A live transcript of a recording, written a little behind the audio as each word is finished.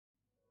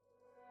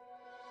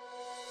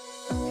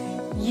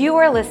You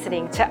are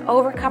listening to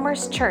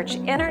Overcomers Church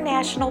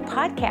International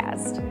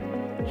Podcast.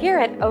 Here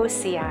at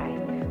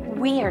OCI,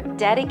 we are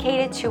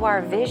dedicated to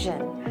our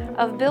vision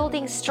of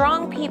building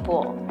strong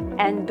people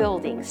and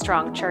building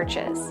strong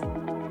churches.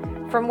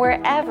 From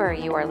wherever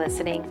you are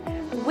listening,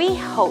 we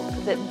hope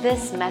that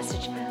this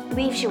message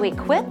leaves you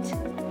equipped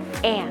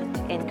and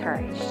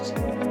encouraged.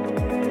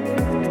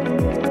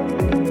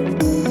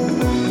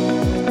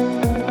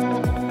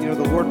 You know,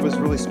 the Lord was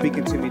really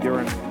speaking to me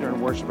during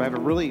worship. I have a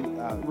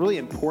really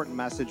important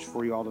message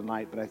for you all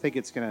tonight, but I think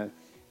it's going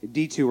to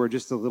detour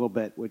just a little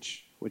bit,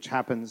 which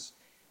happens.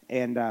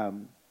 And I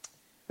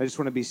just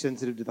want to be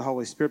sensitive to the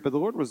Holy Spirit. But the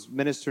Lord was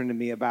ministering to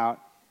me about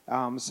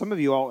some of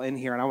you all in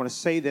here, and I want to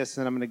say this,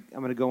 and I'm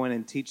going to go in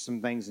and teach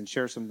some things and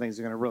share some things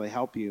that are going to really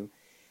help you.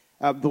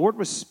 The Lord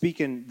was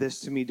speaking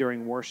this to me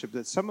during worship,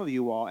 that some of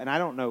you all, and I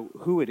don't know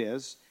who it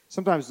is.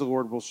 Sometimes the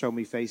Lord will show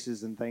me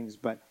faces and things,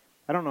 but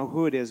I don't know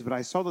who it is. But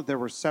I saw that there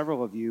were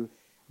several of you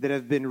that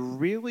have been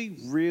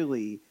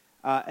really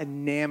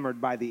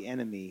enamored by the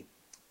enemy,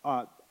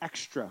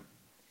 extra,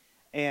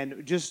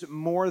 and just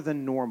more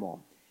than normal.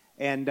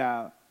 And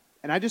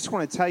I just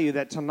want to tell you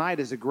that tonight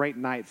is a great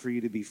night for you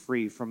to be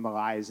free from the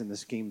lies and the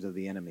schemes of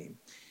the enemy.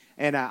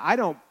 And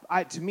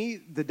to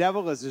me, the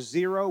devil is a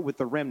zero with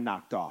the rim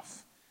knocked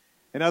off.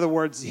 In other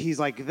words, he's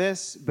like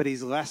this, but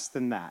he's less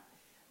than that.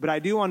 But I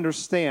do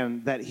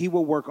understand that he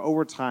will work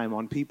overtime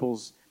on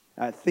people's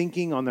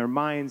thinking, on their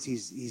minds.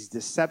 He's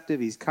deceptive,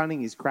 he's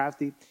cunning, he's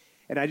crafty.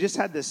 And I just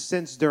had this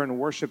sense during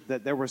worship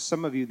that there were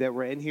some of you that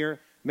were in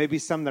here, maybe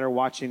some that are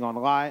watching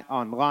online,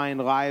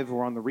 live,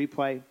 or on the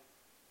replay,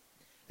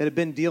 that have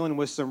been dealing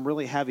with some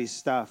really heavy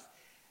stuff.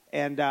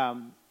 And,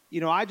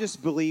 I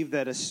just believe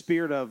that a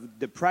spirit of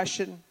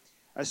depression,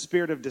 a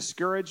spirit of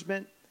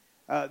discouragement,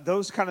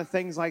 those kind of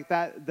things like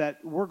that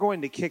we're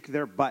going to kick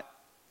their butt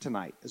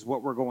tonight is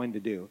what we're going to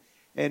do.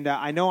 And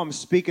I know I'm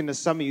speaking to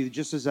some of you,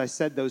 just as I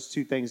said those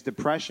two things,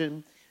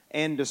 depression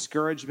and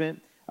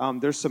discouragement.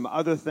 There's some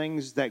other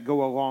things that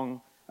go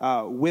along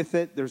with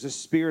it. There's a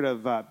spirit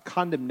of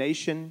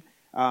condemnation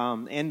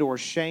and or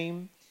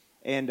shame.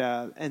 And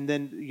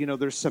then,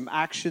 there's some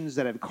actions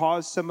that have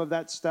caused some of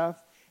that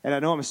stuff. And I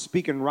know I'm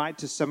speaking right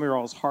to some of your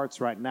all's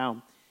hearts right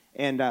now.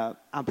 And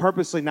I'm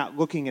purposely not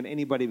looking at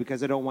anybody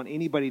because I don't want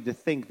anybody to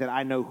think that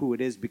I know who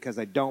it is, because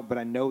I don't. But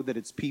I know that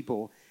it's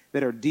people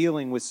that are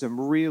dealing with some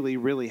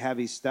really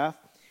heavy stuff.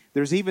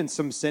 There's even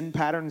some sin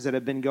patterns that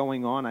have been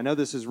going on. I know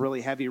this is really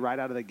heavy right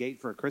out of the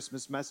gate for a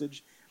Christmas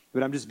message,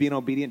 but I'm just being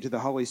obedient to the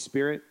Holy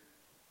Spirit.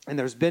 And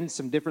there's been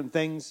some different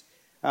things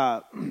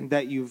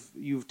that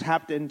you've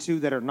tapped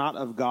into that are not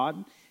of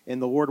God. And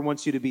the Lord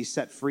wants you to be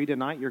set free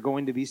tonight. You're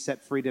going to be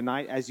set free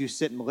tonight as you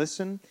sit and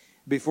listen.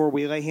 Before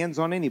we lay hands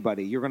on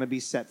anybody, you're going to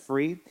be set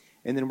free.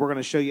 And then we're going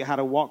to show you how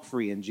to walk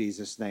free in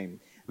Jesus' name.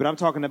 But I'm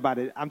talking about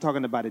it. I'm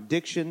talking about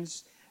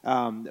addictions,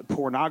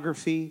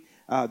 pornography.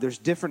 There's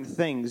different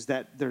things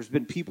that there's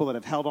been people that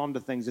have held on to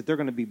things that they're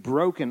going to be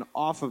broken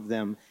off of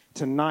them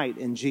tonight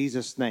in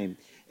Jesus' name.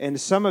 And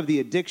some of the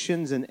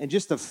addictions and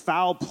just the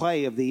foul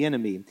play of the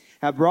enemy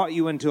have brought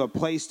you into a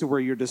place to where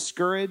you're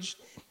discouraged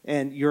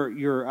and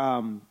you're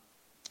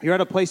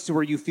at a place to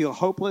where you feel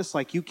hopeless,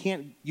 like you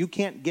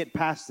can't get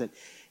past it.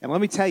 And let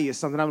me tell you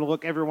something. I'm going to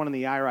look everyone in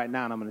the eye right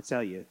now, and I'm going to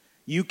tell you.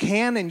 You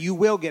can and you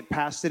will get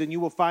past it, and you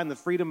will find the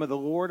freedom of the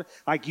Lord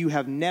like you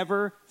have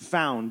never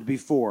found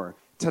before.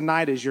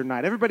 Tonight is your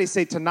night. Everybody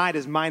say, tonight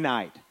is my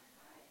night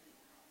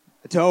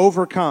to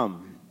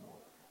overcome,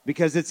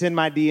 because it's in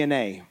my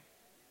DNA.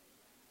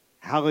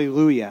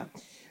 Hallelujah.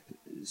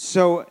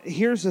 So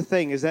here's the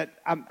thing, is that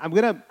I'm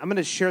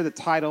gonna share the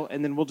title,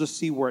 and then we'll just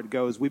see where it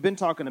goes. We've been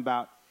talking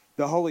about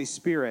the Holy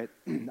Spirit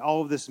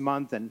all of this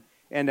month, and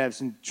have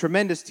some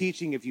tremendous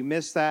teaching. If you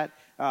missed that,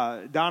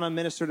 Donna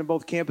ministered in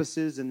both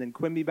campuses, and then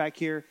Quimby back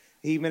here,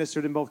 he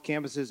ministered in both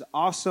campuses.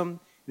 Awesome.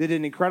 Did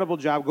an incredible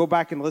job. Go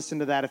back and listen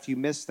to that if you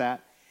missed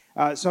that.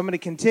 So I'm going to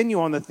continue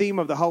on the theme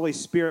of the Holy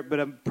Spirit, but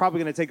I'm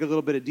probably going to take a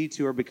little bit of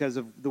detour because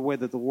of the way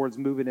that the Lord's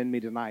moving in me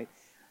tonight.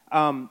 But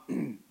I'm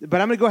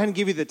going to go ahead and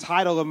give you the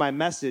title of my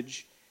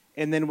message,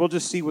 and then we'll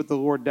just see what the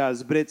Lord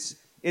does. But it's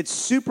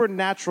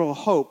supernatural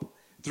hope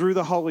through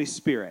the Holy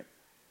Spirit.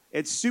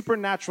 It's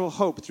supernatural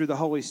hope through the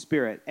Holy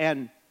Spirit.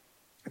 And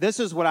this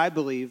is what I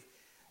believe,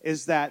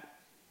 is that,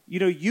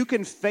 you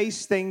can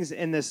face things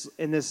in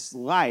this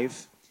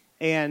life,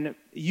 and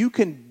you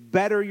can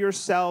better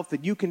yourself,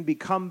 and you can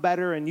become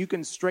better, and you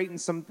can straighten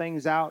some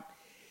things out.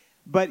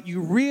 But you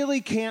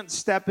really can't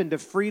step into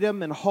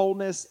freedom and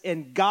wholeness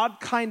and God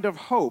kind of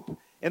hope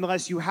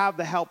unless you have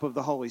the help of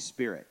the Holy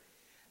Spirit.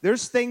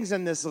 There's things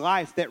in this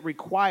life that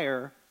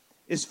require,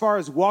 as far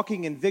as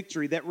walking in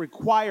victory, that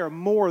require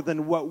more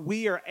than what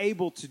we are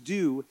able to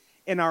do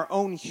in our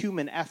own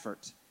human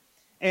effort.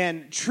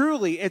 And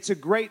truly, it's a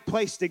great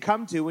place to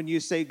come to when you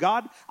say,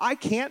 God, I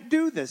can't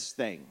do this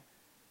thing.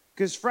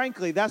 Because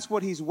frankly, that's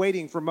what he's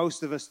waiting for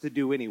most of us to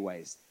do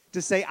anyways.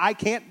 To say, I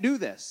can't do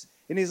this.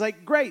 And he's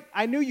like, great,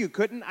 I knew you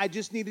couldn't. I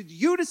just needed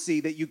you to see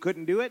that you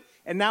couldn't do it.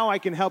 And now I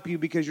can help you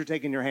because you're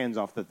taking your hands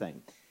off the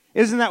thing.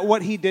 Isn't that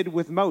what he did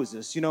with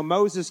Moses? You know,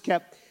 Moses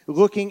kept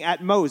looking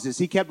at Moses.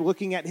 He kept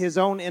looking at his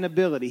own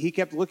inability. He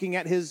kept looking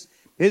at his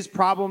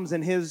problems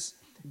and his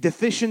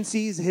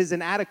deficiencies, his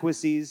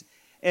inadequacies.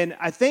 And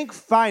I think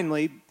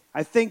finally,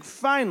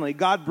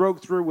 God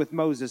broke through with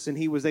Moses, and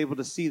he was able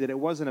to see that it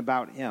wasn't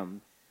about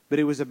him, but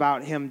it was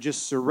about him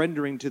just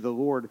surrendering to the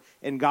Lord,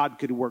 and God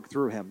could work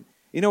through him.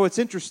 You know, what's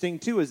interesting,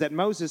 too, is that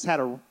Moses had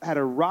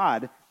a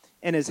rod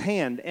in his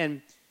hand,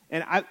 and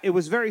it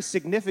was very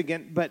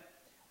significant, but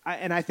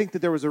I think that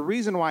there was a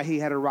reason why he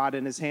had a rod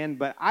in his hand,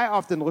 but I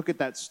often look at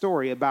that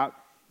story about,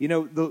 you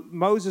know,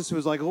 Moses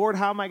was like, Lord,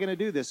 how am I going to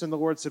do this? And the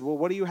Lord said, well,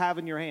 what do you have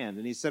in your hand?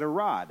 And he said, a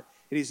rod.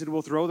 And he said,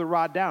 well, throw the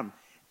rod down.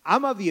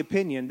 I'm of the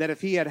opinion that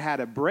if he had had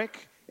a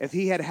brick, if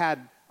he had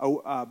had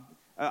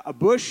a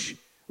bush,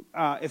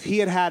 if he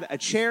had had a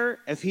chair,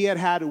 if he had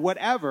had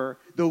whatever,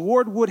 the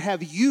Lord would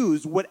have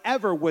used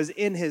whatever was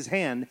in his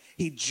hand.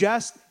 He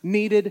just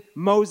needed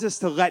Moses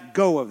to let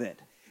go of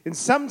it. And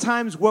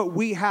sometimes what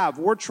we have,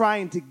 we're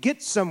trying to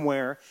get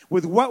somewhere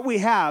with what we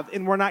have,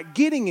 and we're not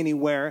getting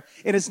anywhere.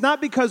 And it's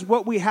not because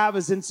what we have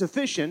is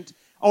insufficient,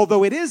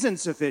 although it is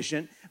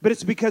insufficient, but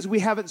it's because we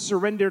haven't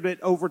surrendered it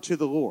over to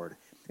the Lord.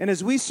 And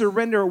as we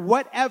surrender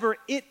whatever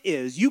it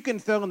is, you can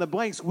fill in the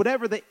blanks,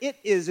 whatever the it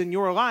is in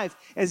your life,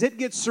 as it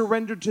gets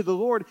surrendered to the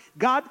Lord,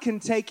 God can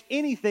take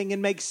anything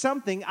and make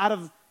something out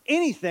of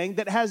anything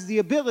that has the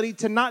ability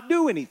to not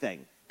do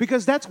anything,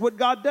 because that's what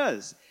God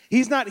does.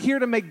 He's not here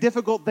to make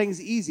difficult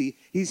things easy.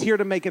 He's here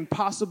to make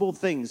impossible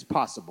things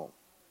possible.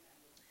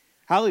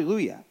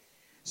 Hallelujah.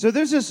 So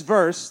there's this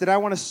verse that I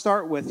want to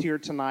start with here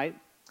tonight.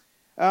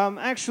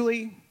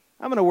 Actually,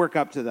 I'm going to work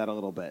up to that a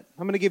little bit.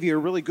 I'm going to give you a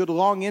really good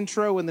long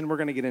intro, and then we're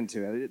going to get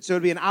into it. So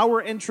it'll be an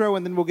hour intro,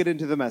 and then we'll get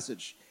into the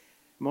message.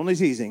 I'm only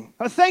teasing.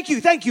 Oh, thank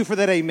you for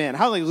that amen.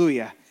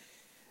 Hallelujah.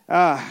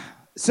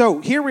 So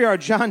here we are,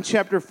 John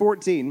chapter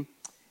 14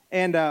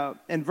 and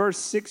verse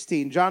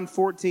 16. John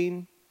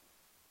 14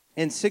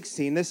 and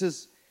 16. This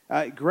is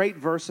a great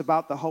verse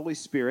about the Holy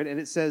Spirit, and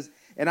it says,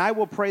 and I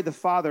will pray the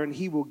Father, and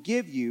he will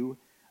give you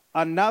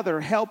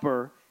another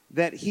helper,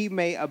 that he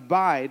may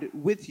abide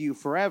with you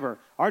forever.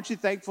 Aren't you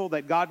thankful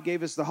that God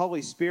gave us the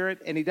Holy Spirit,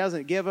 and he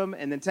doesn't give him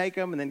and then take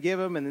him and then give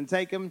him and then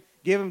take him,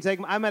 give him, take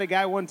him? I met a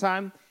guy one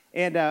time,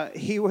 and I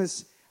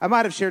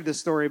might have shared this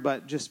story,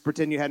 but just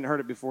pretend you hadn't heard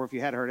it before if you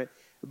had heard it.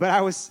 But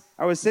I was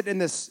sitting in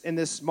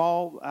this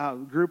small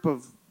group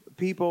of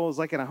people. It was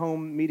like in a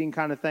home meeting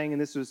kind of thing,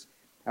 and I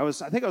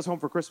think I was home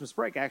for Christmas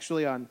break,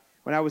 actually,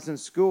 when I was in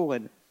school,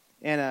 and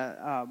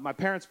my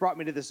parents brought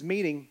me to this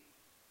meeting,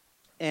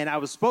 and I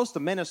was supposed to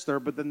minister,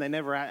 but then they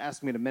never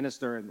asked me to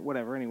minister and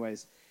whatever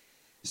anyways.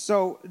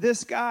 So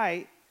this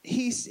guy,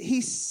 he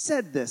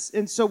said this,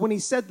 and so when he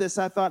said this,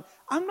 I thought,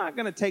 I'm not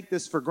going to take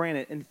this for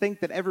granted and think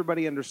that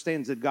everybody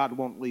understands that God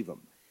won't leave him.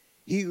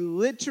 He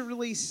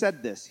literally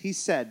said this. He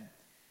said,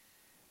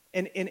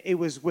 and it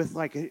was with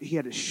he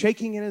had a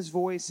shaking in his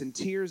voice and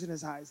tears in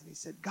his eyes, and he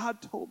said, God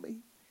told me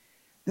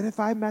that if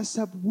I mess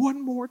up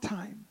one more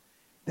time,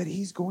 that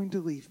he's going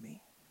to leave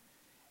me.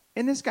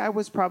 And this guy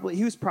was probably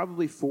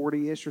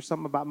 40-ish or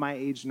something, about my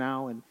age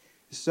now. And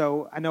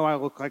so I know I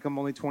look like I'm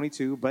only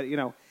 22, but,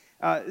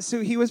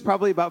 so he was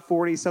probably about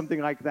 40,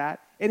 something like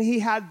that. And he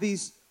had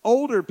these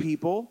older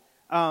people.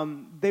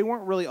 They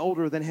weren't really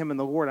older than him in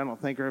the Lord, I don't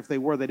think, or if they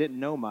were, they didn't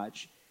know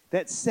much,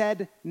 that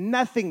said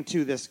nothing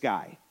to this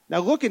guy. Now,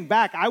 looking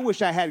back, I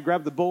wish I had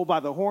grabbed the bull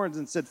by the horns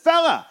and said,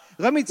 fella,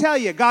 let me tell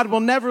you, God will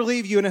never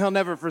leave you and he'll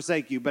never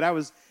forsake you. But I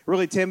was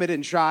really timid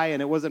and shy,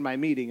 and it wasn't my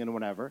meeting and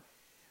whatever.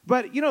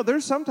 But,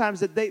 there's sometimes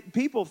that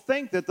people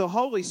think that the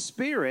Holy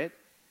Spirit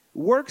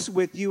works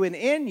with you and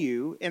in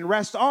you and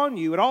rests on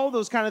you and all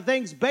those kind of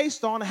things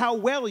based on how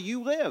well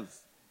you live.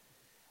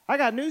 I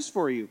got news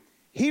for you.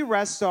 He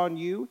rests on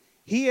you.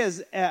 He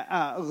is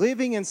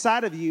living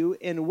inside of you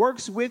and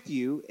works with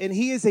you, and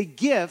he is a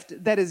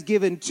gift that is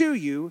given to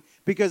you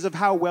because of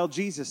how well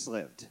Jesus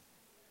lived.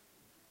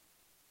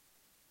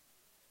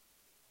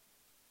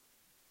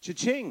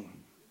 Cha-ching.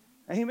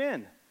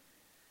 Amen.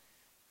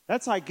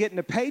 That's like getting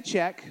a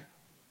paycheck,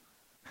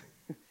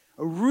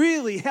 a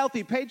really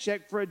healthy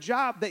paycheck for a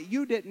job that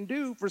you didn't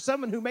do for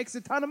someone who makes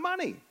a ton of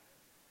money.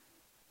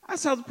 That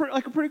sounds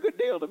like a pretty good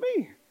deal to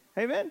me.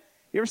 Amen.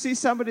 You ever see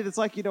somebody that's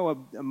like, a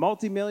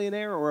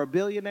multimillionaire or a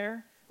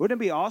billionaire? Wouldn't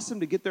it be awesome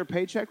to get their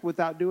paycheck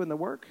without doing the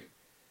work?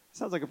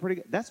 Sounds like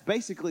that's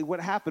basically what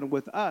happened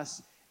with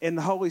us in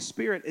the Holy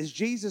Spirit, is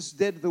Jesus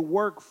did the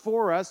work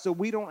for us so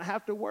we don't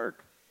have to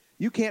work.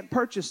 You can't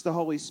purchase the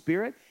Holy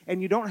Spirit,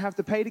 and you don't have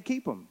to pay to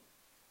keep him.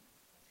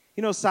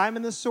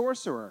 Simon the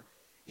sorcerer,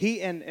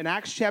 he in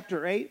Acts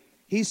chapter 8,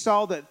 he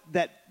saw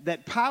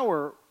that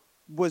power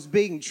was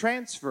being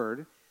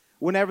transferred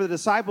whenever the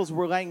disciples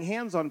were laying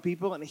hands on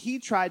people, and he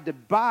tried to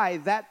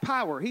buy that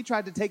power. He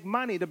tried to take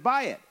money to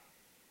buy it.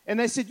 And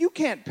they said, you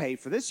can't pay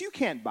for this. You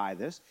can't buy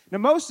this. Now,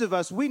 most of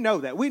us, we know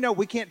that. We know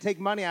we can't take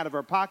money out of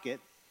our pocket,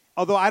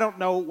 although I don't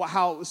know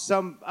how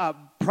some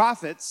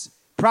prophets,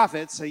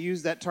 I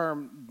use that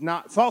term,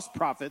 not false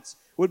prophets,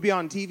 would be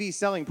on TV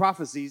selling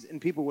prophecies and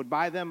people would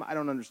buy them. I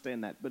don't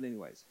understand that, but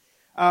anyways.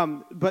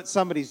 But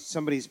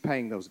somebody's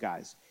paying those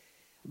guys.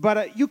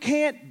 But you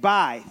can't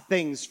buy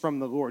things from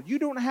the Lord. You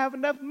don't have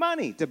enough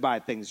money to buy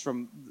things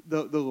from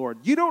the Lord.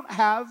 You don't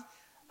have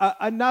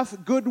enough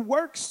good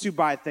works to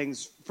buy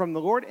things from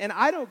the Lord. And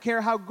I don't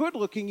care how good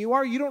looking you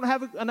are, you don't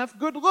have enough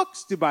good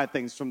looks to buy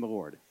things from the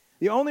Lord.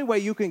 The only way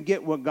you can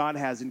get what God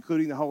has,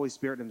 including the Holy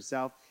Spirit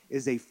himself,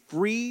 is a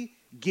free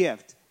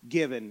gift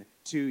given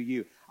to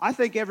you. I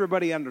think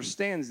everybody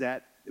understands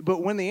that.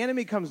 But when the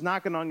enemy comes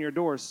knocking on your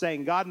door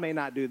saying God may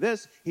not do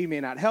this, he may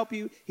not help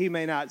you, he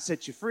may not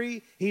set you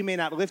free, he may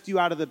not lift you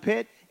out of the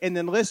pit, and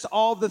then list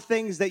all the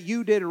things that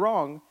you did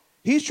wrong,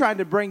 he's trying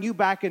to bring you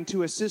back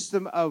into a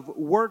system of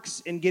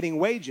works and getting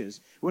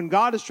wages. When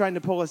God is trying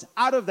to pull us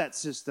out of that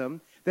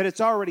system, that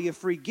it's already a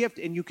free gift,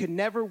 and you can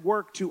never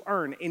work to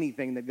earn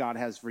anything that God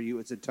has for you.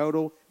 It's a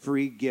total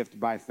free gift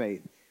by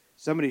faith.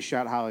 Somebody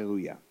shout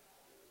hallelujah.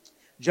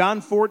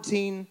 John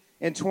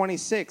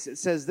 14:26, it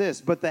says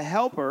this, but the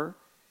Helper,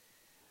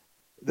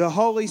 the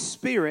Holy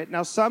Spirit,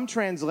 now some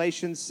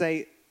translations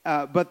say,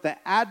 but the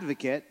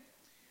Advocate,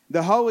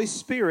 the Holy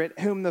Spirit,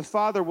 whom the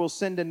Father will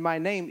send in my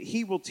name,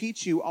 he will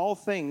teach you all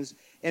things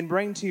and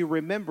bring to your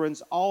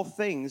remembrance all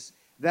things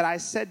that I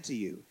said to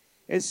you.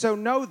 And so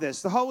know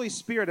this, the Holy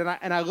Spirit,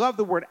 and I love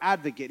the word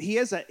advocate. He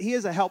is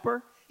a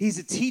helper. He's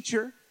a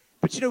teacher.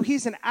 But,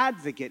 he's an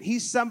advocate.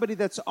 He's somebody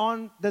that's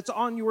on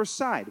your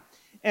side.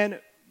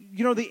 And,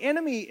 the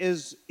enemy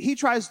he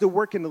tries to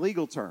work in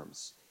legal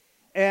terms.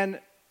 And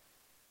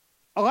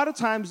a lot of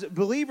times,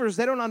 believers,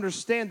 they don't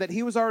understand that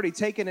he was already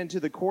taken into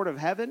the court of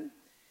heaven,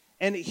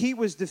 and he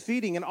was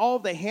defeating, and all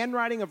of the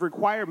handwriting of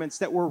requirements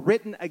that were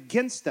written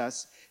against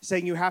us,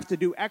 saying you have to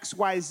do X,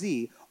 Y,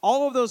 Z,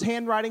 all of those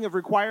handwriting of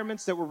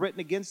requirements that were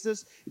written against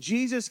us,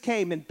 Jesus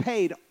came and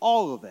paid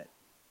all of it.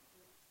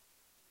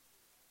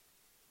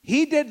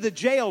 He did the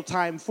jail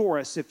time for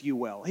us, if you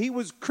will. He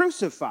was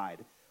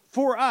crucified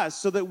for us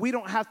so that we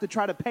don't have to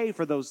try to pay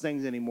for those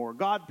things anymore.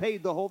 God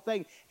paid the whole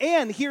thing.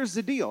 And here's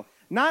the deal.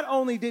 Not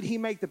only did he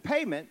make the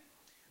payment,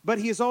 but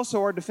he is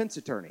also our defense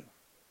attorney.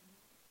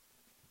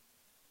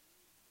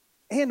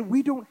 And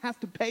we don't have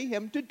to pay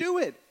him to do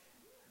it.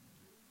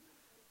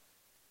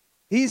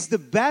 He's the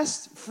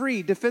best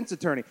free defense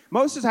attorney.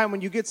 Most of the time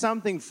when you get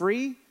something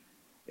free,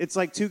 it's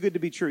like too good to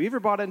be true. You ever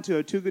bought into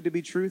a too good to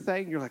be true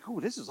thing? You're like, oh,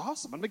 this is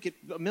awesome. I'm going to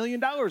get $1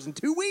 million in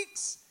 2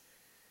 weeks.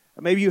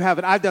 Maybe you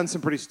haven't. I've done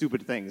some pretty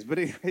stupid things. But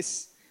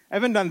anyways, I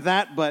haven't done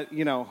that. But,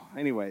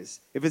 anyways,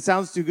 if it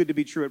sounds too good to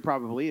be true, it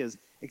probably is.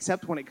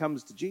 Except when it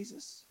comes to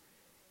Jesus.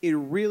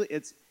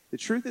 The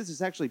truth is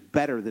it's actually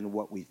better than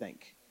what we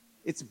think.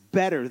 It's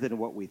better than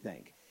what we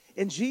think.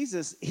 And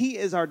Jesus, he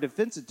is our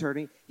defense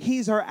attorney.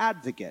 He's our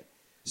advocate.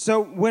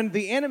 So when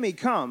the enemy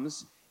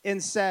comes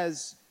and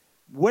says,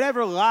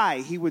 whatever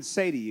lie he would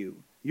say to you,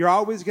 you're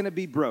always going to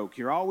be broke.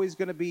 You're always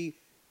going to be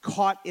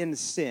caught in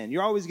sin.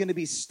 You're always going to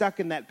be stuck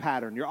in that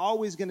pattern. You're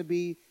always going to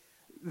be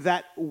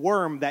that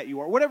worm that you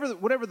are. Whatever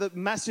the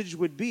message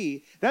would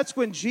be, that's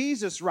when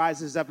Jesus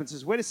rises up and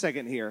says, wait a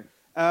second here.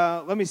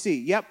 Let me see.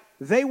 Yep,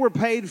 they were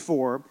paid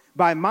for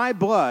by my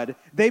blood.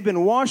 They've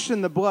been washed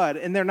in the blood,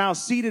 and they're now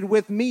seated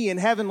with me in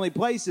heavenly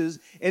places,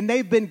 and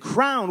they've been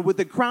crowned with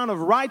the crown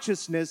of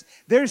righteousness.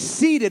 They're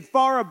seated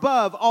far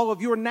above all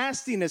of your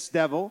nastiness,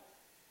 devil.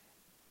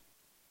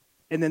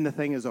 And then the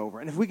thing is over.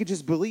 And if we could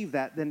just believe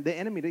that, then the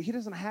enemy, he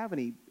doesn't have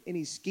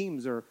any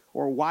schemes or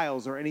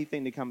wiles or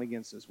anything to come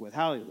against us with.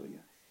 Hallelujah.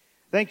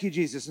 Thank you,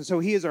 Jesus. And so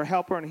he is our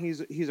helper and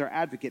he's our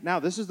advocate. Now,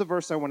 this is the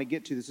verse I want to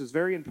get to. This is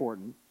very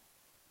important.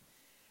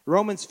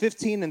 Romans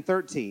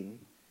 15:13.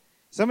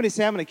 Somebody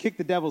say, I'm going to kick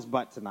the devil's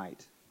butt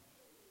tonight.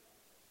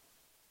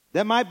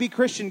 That might be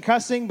Christian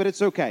cussing, but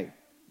it's okay.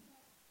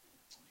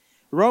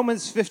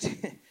 Romans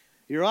 15.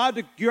 You're allowed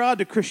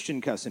to Christian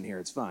cuss in here.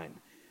 It's fine.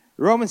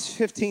 Romans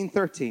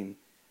 15:13.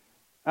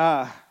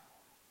 I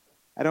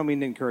don't mean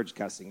to encourage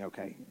cussing.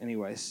 Okay.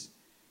 Anyways.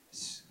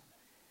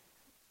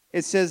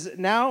 It says,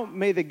 now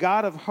may the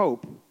God of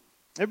hope,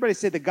 everybody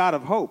say the God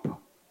of hope.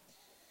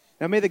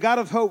 Now may the God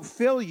of hope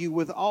fill you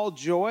with all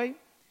joy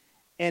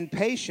and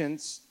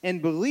patience in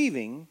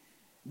believing,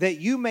 that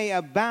you may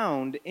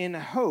abound in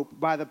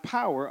hope by the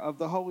power of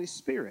the Holy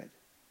Spirit.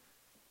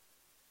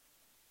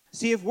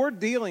 See, if we're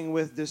dealing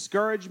with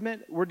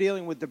discouragement, we're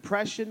dealing with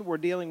depression, we're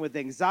dealing with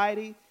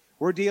anxiety,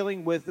 we're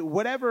dealing with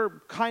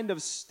whatever kind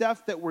of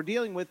stuff that we're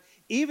dealing with,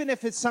 even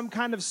if it's some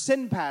kind of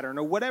sin pattern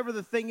or whatever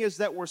the thing is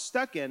that we're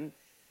stuck in,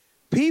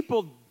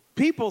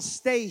 people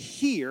stay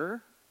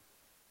here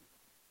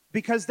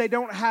because they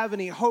don't have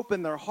any hope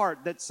in their heart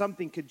that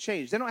something could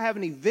change. They don't have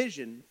any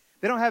vision.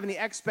 They don't have any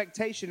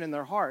expectation in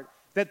their heart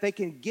that they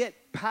can get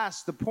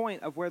past the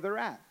point of where they're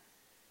at.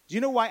 Do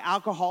you know why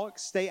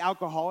alcoholics stay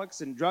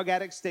alcoholics and drug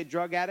addicts stay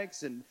drug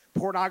addicts and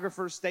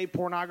pornographers stay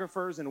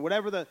pornographers and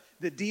whatever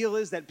the deal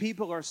is that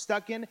people are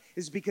stuck in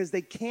is because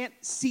they can't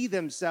see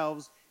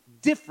themselves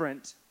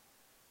different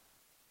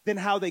than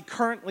how they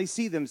currently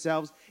see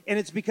themselves. And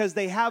it's because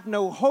they have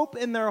no hope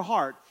in their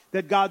heart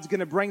that God's going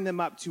to bring them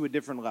up to a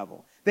different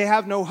level. They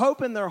have no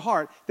hope in their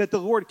heart that the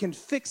Lord can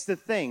fix the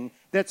thing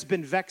that's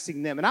been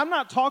vexing them. And I'm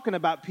not talking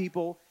about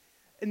people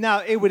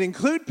Now, it would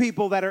include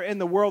people that are in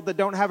the world that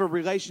don't have a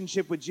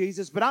relationship with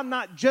Jesus, but I'm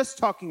not just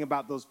talking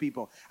about those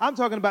people. I'm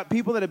talking about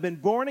people that have been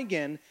born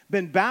again,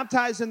 been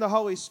baptized in the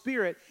Holy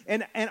Spirit,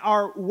 and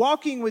are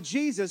walking with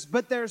Jesus,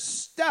 but they're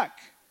stuck.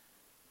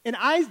 And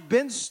I've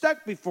been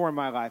stuck before in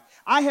my life.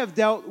 I have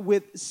dealt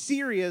with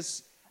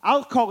serious,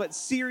 I'll call it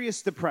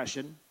serious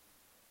depression.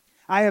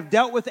 I have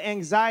dealt with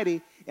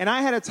anxiety, and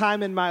I had a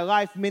time in my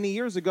life many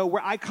years ago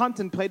where I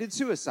contemplated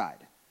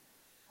suicide.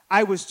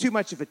 I was too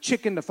much of a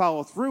chicken to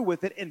follow through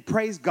with it, and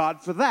praise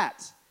God for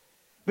that.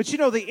 But you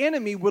know, the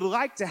enemy would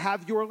like to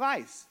have your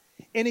life.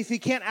 And if he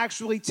can't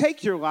actually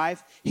take your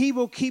life, he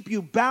will keep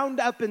you bound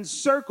up in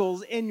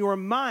circles in your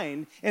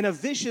mind in a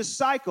vicious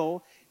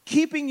cycle,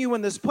 keeping you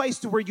in this place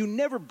to where you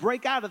never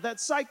break out of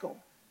that cycle.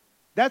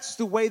 That's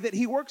the way that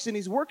he works, and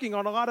he's working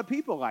on a lot of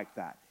people like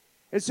that.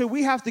 And so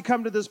we have to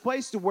come to this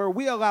place to where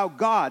we allow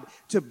God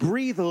to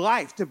breathe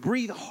life, to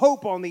breathe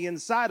hope on the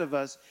inside of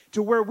us,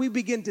 to where we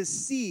begin to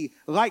see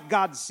like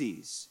God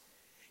sees.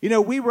 You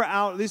know, we were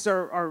out, these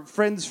are our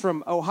friends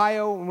from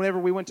Ohio, and whenever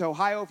we went to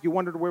Ohio, if you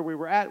wondered where we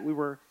were at, we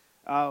were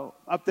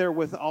up there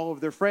with all of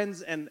their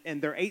friends and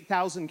their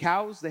 8,000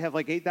 cows. They have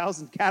like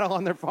 8,000 cattle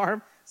on their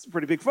farm. It's a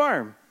pretty big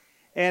farm.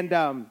 And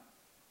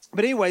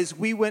but anyways,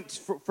 we went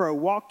for a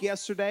walk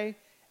yesterday,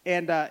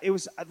 and it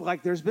was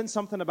like there's been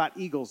something about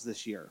eagles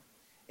this year.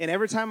 And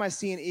every time I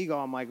see an eagle,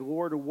 I'm like,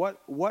 Lord,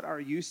 what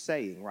are you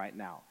saying right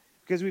now?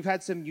 Because we've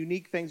had some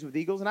unique things with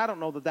eagles, and I don't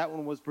know that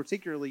one was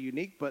particularly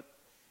unique, but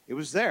it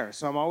was there.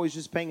 So I'm always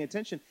just paying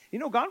attention. You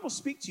know, God will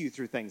speak to you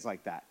through things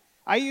like that.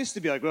 I used to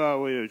be like,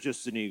 oh, it was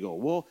just an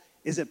eagle. Well,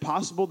 is it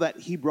possible that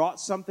he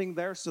brought something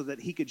there so that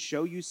he could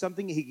show you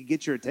something, he could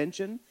get your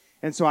attention?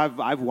 And so I've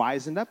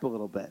wisened up a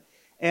little bit.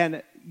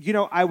 And, you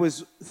know, I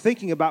was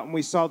thinking about when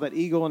we saw that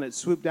eagle and it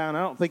swooped down.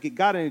 I don't think it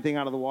got anything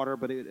out of the water,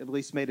 but it at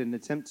least made an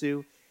attempt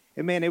to.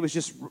 And, man, it was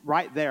just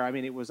right there. I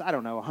mean, it was, I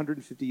don't know,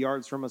 150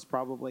 yards from us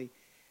probably.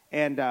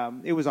 And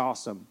it was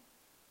awesome.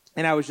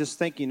 And I was just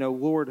thinking, you know,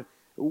 Lord,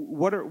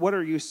 what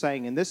are you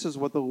saying? And this is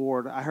what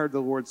I heard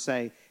the Lord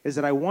say, is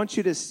that I want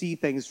you to see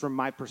things from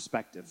my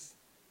perspective.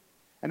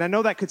 And I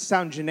know that could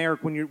sound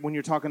generic when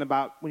you're talking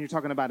about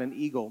an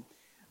eagle.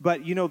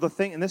 But, you know, the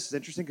thing, and this is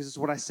interesting because it's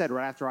what I said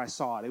right after I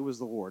saw it. It was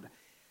the Lord.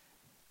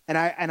 And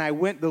I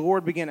went, the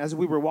Lord began, as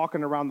we were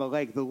walking around the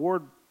lake, the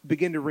Lord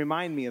began to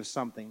remind me of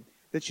something.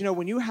 That, you know,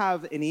 when you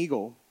have an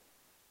eagle,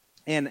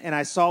 and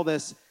I saw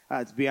this,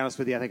 to be honest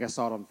with you, I think I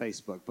saw it on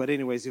Facebook. But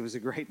anyways, it was a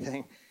great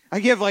thing. I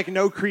give, like,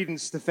 no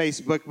credence to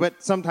Facebook,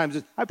 but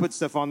sometimes I put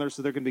stuff on there,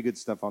 so there can be good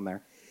stuff on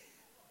there.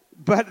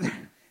 But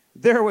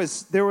there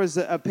was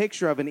a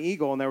picture of an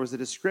eagle, and there was a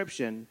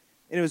description,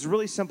 and it was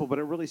really simple, but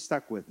it really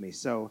stuck with me.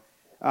 So,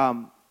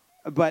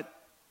 but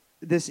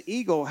this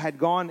eagle had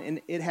gone, and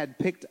it had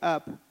picked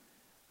up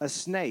a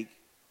snake,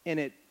 and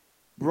it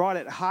brought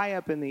it high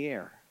up in the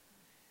air.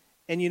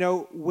 And, you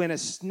know, when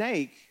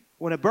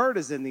a bird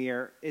is in the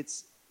air,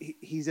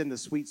 he's in the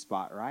sweet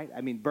spot, right?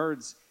 I mean,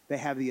 birds, they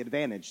have the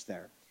advantage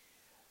there.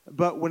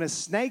 But when a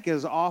snake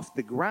is off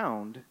the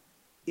ground,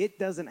 it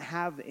doesn't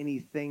have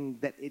anything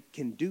that it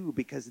can do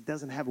because it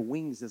doesn't have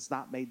wings. It's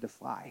not made to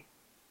fly.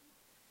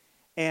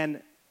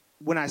 And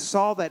when I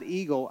saw that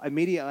eagle,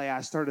 immediately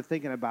I started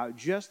thinking about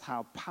just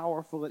how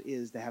powerful it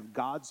is to have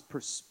God's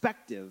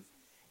perspective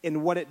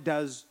in what it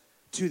does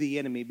to the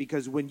enemy.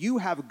 Because when you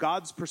have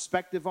God's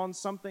perspective on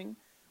something,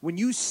 when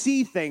you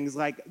see things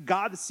like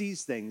God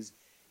sees things,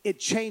 it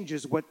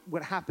changes what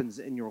happens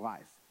in your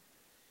life.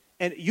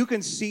 And you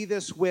can see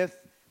this with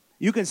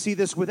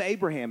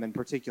Abraham in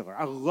particular.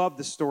 I love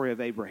the story of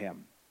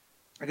Abraham.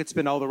 I could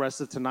spend all the rest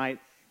of tonight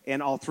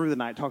and all through the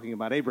night talking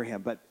about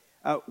Abraham. But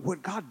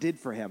what God did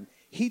for him,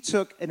 he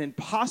took an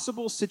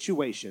impossible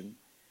situation.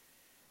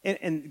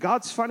 And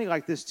God's funny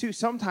like this too.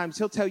 Sometimes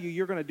he'll tell you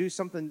you're going to do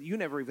something you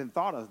never even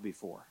thought of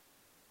before.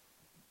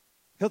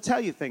 He'll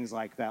tell you things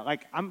like that.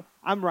 Like I'm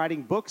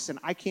writing books and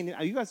I can't.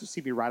 You guys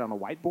see me write on a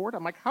whiteboard.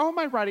 I'm like, how am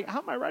I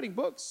writing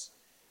books?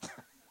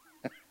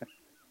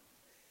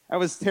 I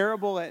was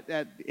terrible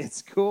at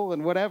school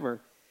and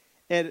whatever.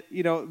 And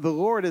you know, the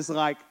Lord is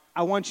like,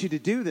 I want you to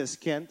do this,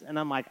 Kent. And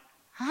I'm like,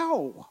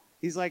 how?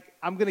 He's like,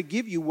 I'm going to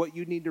give you what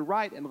you need to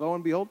write. And lo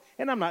and behold,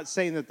 and I'm not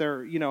saying that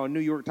they're, you know, a New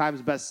York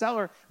Times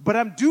bestseller, but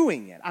I'm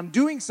doing it. I'm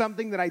doing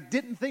something that I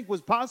didn't think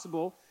was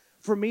possible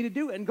for me to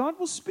do. And God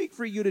will speak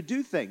for you to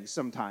do things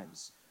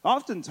sometimes,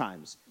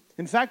 oftentimes.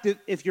 In fact,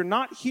 if you're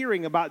not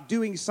hearing about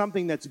doing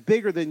something that's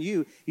bigger than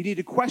you need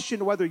to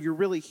question whether you're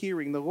really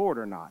hearing the Lord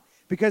or not.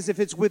 Because if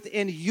it's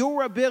within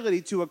your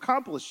ability to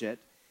accomplish it,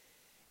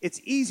 it's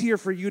easier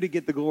for you to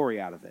get the glory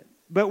out of it.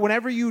 But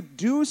whenever you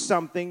do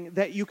something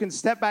that you can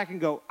step back and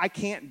go, I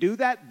can't do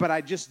that, but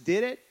I just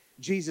did it,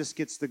 Jesus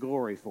gets the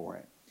glory for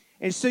it.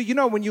 And so, you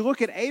know, when you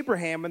look at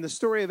Abraham and the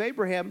story of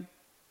Abraham,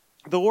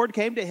 the Lord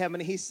came to him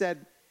and he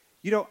said,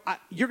 you know,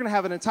 you're going to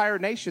have an entire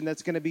nation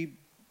that's going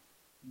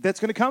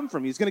to come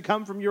from you. It's going to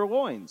come from your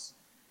loins.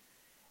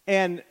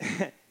 And,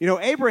 you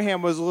know,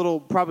 Abraham was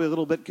probably a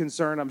little bit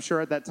concerned, I'm sure,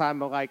 at that time,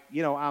 like,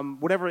 you know,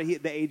 whatever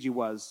the age he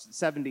was,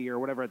 70 or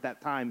whatever at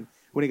that time.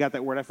 when he got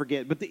that word. I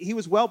forget. But he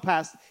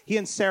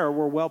and Sarah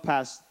were well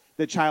past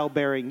the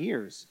childbearing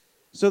years.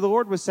 So the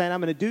Lord was saying, I'm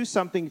going to do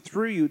something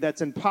through you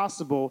that's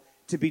impossible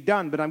to be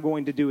done, but I'm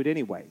going to do it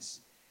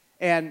anyways.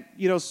 And,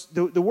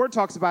 the word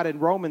talks about in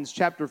Romans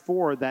chapter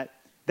 4 that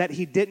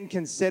he didn't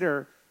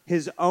consider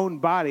his own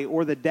body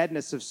or the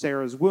deadness of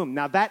Sarah's womb.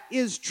 Now, that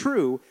is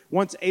true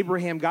once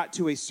Abraham got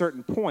to a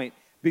certain point.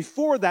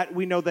 Before that,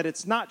 we know that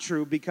it's not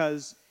true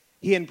because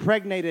he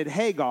impregnated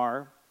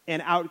Hagar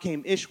and out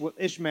came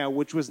Ishmael,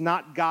 which was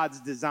not God's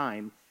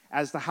design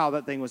as to how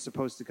that thing was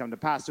supposed to come to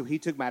pass. So he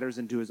took matters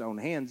into his own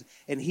hands,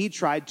 and he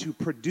tried to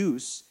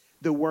produce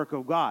the work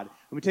of God.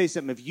 Let me tell you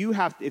something.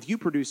 If you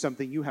produce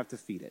something, you have to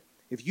feed it.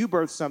 If you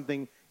birth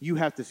something, you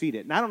have to feed it.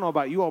 And I don't know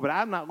about you all, but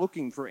I'm not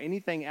looking for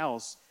anything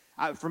else.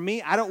 For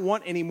me, I don't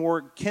want any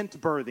more Kent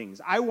birthings.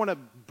 I want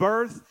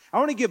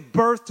to give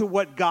birth to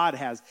what God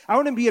has. I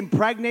want to be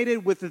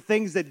impregnated with the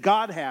things that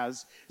God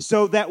has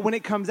so that when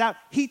it comes out,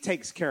 he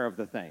takes care of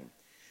the thing.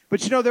 But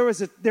there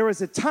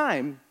was a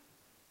time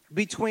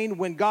between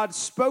when God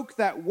spoke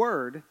that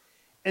word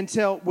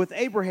with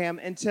Abraham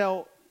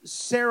until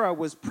Sarah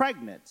was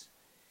pregnant.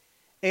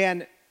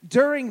 And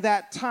during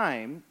that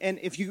time, and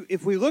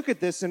if we look at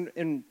this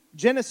in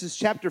Genesis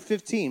chapter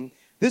 15,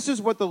 this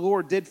is what the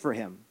Lord did for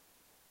him.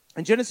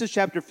 In Genesis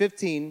chapter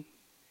 15,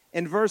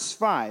 in verse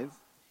 5,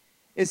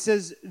 it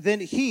says, then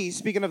he,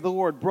 speaking of the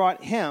Lord,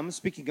 brought him,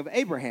 speaking of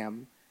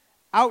Abraham,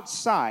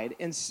 outside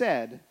and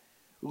said,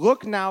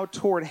 look now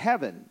toward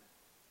heaven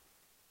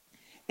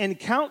and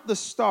count the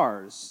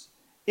stars,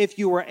 if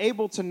you are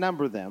able to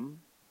number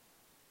them.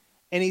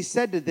 And he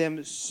said to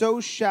them,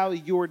 so shall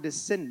your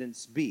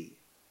descendants be.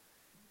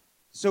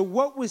 So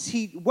what was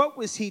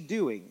he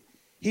doing?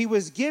 He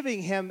was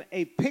giving him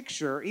a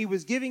picture. He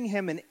was giving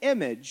him an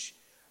image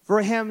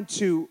for him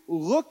to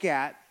look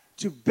at,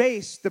 to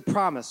base the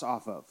promise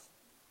off of.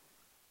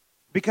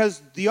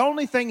 Because the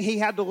only thing he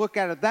had to look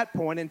at that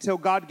point until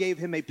God gave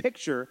him a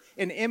picture,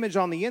 an image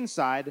on the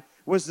inside,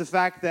 was the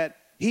fact that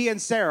he and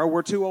Sarah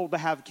were too old to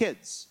have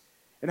kids.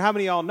 And how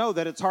many of y'all know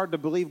that it's hard to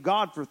believe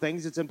God for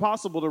things? It's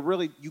impossible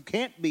you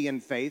can't be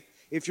in faith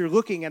if you're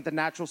looking at the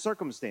natural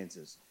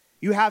circumstances.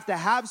 You have to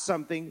have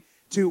something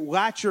to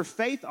latch your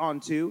faith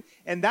onto,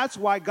 and that's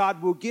why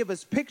God will give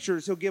us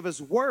pictures. He'll give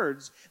us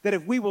words that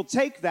if we will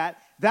take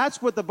that,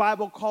 that's what the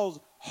Bible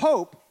calls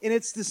hope, and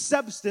it's the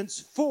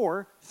substance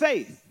for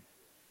faith.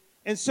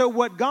 And so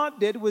what God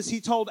did was he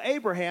told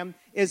Abraham,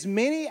 as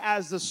many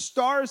as the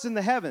stars in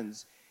the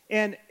heavens.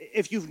 And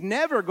if you've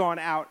never gone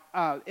out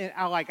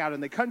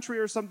in the country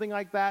or something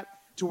like that,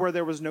 to where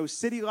there was no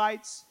city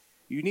lights,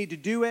 you need to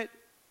do it.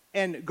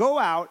 And go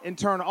out and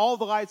turn all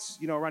the lights,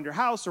 around your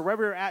house or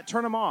wherever you're at,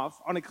 turn them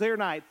off on a clear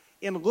night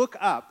and look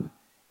up.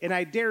 And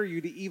I dare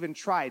you to even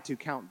try to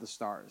count the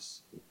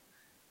stars.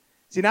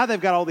 See, now they've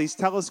got all these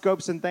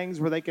telescopes and things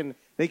where they can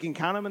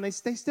count them, and they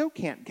still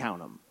can't count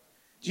them.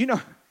 Do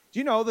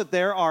you know that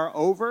there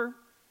are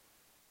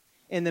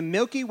in the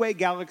Milky Way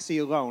galaxy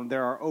alone,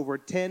 there are over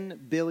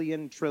 10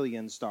 billion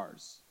trillion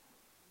stars.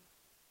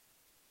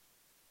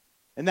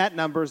 And that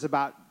number is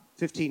about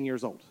 15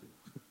 years old.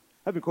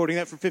 I've been quoting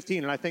that for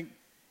 15, and I think,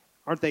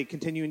 aren't they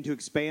continuing to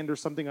expand or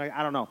something like that?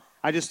 I don't know.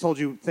 I just told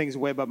you things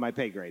way above my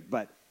pay grade.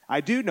 But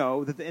I do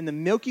know that in the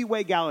Milky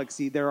Way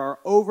galaxy, there are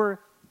over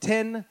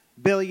 10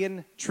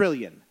 billion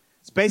trillion.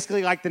 It's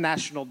basically like the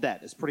national debt.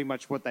 It's pretty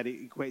much what that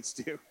equates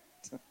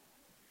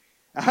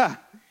to.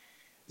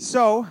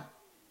 So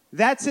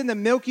that's in the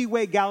Milky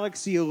Way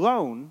galaxy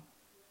alone.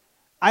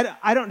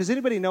 Does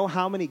anybody know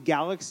how many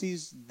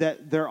galaxies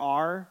that there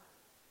are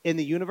in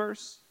the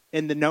universe,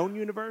 in the known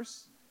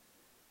universe?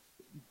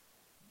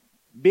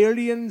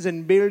 Billions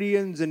and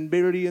billions and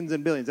billions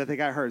and billions, I think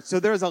I heard. So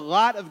there's a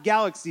lot of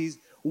galaxies.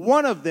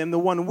 One of them, the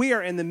one we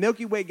are in, the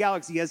Milky Way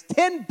galaxy, has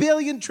 10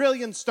 billion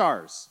trillion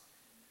stars.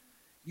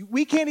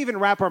 We can't even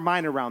wrap our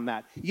mind around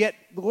that. Yet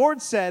the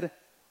Lord said,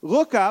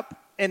 look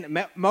up, and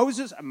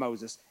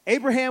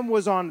Abraham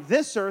was on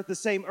this earth, the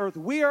same earth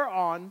we are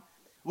on,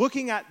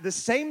 looking at the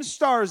same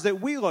stars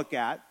that we look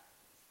at.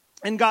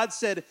 And God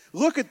said,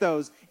 look at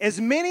those. As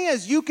many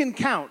as you can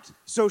count,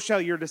 so shall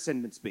your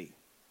descendants be.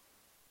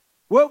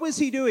 What was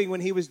he doing when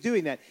he was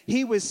doing that?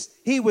 He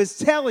was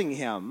telling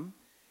him,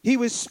 he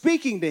was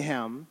speaking to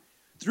him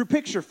through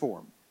picture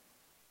form.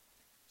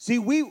 See,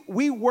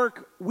 we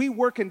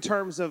work in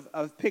terms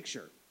of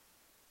picture.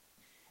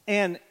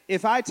 And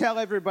if I tell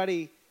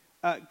everybody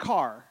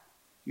car,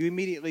 you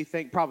immediately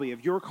think probably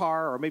of your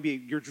car or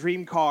maybe your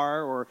dream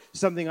car or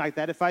something like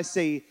that. If I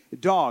say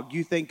dog,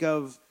 you think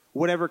of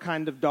whatever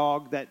kind of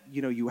dog that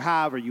you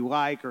have or you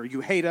like or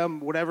you hate them,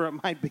 whatever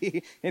it might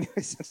be.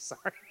 Anyways, I'm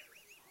sorry.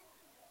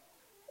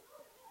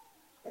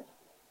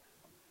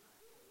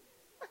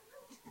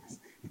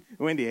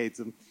 Wendy hates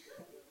them.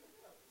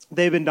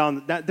 They've been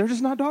done. They're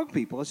just not dog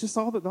people. It's just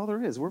all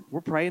there is.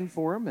 We're praying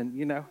for them,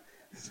 and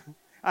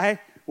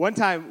one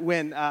time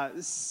when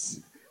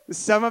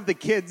some of the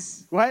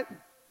kids, what?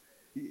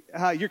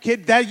 Your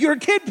kid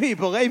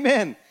people.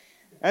 Amen.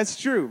 That's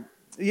true.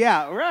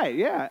 Yeah. Right.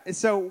 Yeah.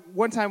 So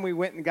one time we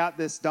went and got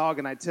this dog,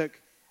 and I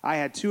took I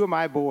had two of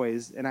my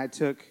boys, and I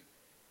took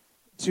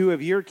two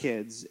of your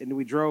kids, and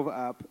we drove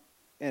up,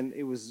 and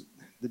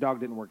the dog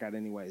didn't work out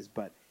anyways,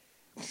 but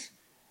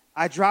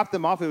I dropped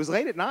them off. It was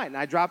late at night, and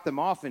I dropped them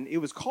off, and it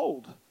was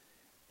cold.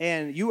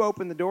 And you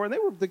opened the door,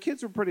 and the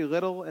kids were pretty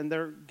little, and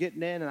they're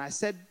getting in, and I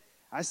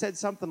said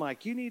something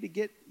like, you need to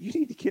get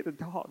a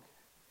dog.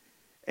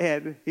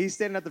 And he's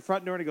standing at the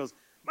front door, and he goes,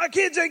 my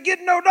kids ain't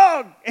getting no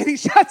dog. And he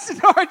shuts the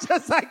door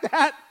just like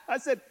that. I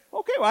said,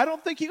 okay, well, I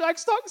don't think he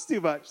likes dogs too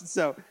much.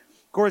 So,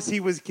 of course, he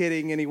was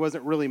kidding, and he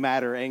wasn't really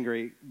mad or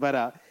angry.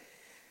 But,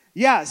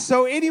 yeah,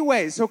 so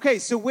anyways, okay,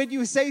 so when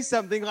you say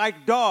something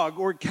like dog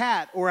or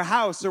cat or a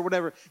house or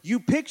whatever, you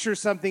picture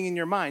something in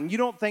your mind. You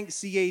don't think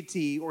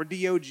C-A-T or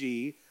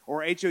D-O-G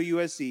or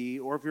H-O-U-S-E,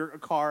 or if you're a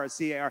car, a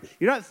C-A-R.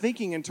 You're not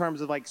thinking in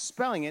terms of like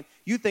spelling it.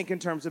 You think in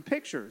terms of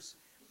pictures.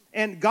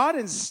 And God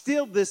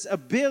instilled this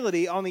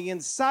ability on the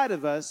inside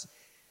of us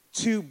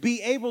to be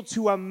able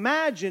to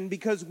imagine,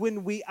 because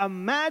when we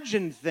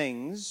imagine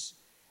things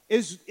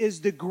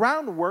is the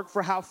groundwork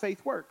for how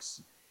faith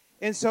works.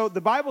 And so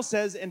the Bible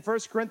says in 1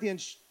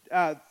 Corinthians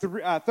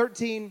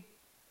 13,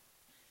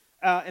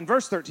 in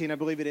verse 13, I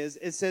believe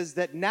it says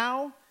that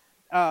now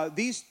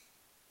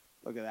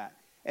look at that.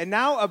 And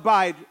now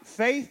abide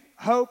faith,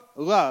 hope,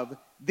 love,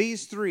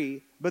 these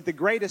three, but the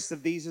greatest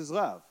of these is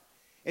love.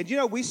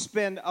 And we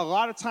spend a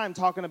lot of time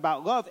talking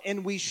about love,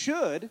 and we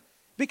should,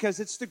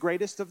 because it's the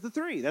greatest of the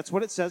three. That's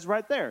what it says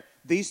right there.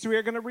 These three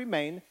are going to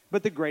remain,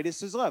 but the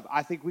greatest is love.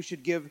 I think we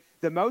should give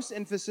the most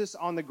emphasis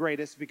on the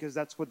greatest, because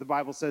that's what the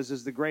Bible says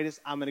is the greatest.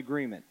 I'm in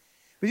agreement.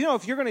 But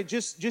if you're going to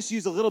just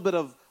use a little bit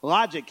of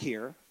logic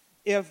here,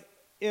 if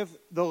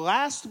the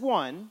last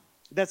one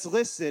that's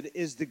listed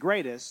is the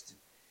greatest,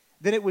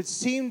 then it would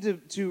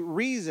seem to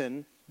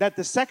reason that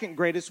the second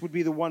greatest would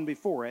be the one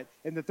before it,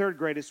 and the third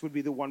greatest would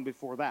be the one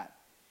before that.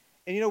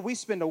 And we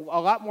spend a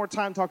lot more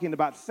time talking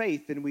about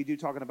faith than we do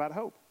talking about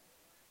hope.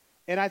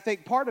 And I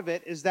think part of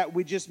it is that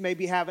we just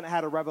maybe haven't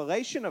had a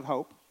revelation of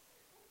hope.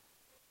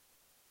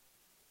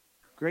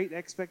 Great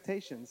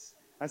expectations.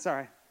 I'm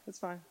sorry. That's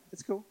fine.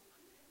 It's cool.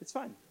 It's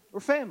fine.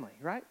 We're family,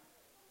 right?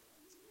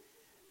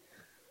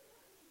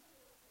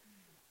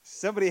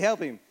 Somebody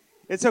help him.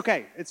 It's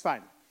okay. It's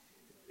fine.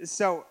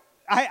 So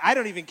I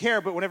don't even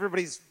care, but when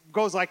everybody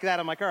goes like that,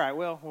 I'm like, all right,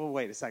 well,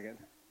 wait a second.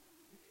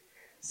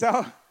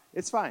 So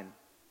it's fine.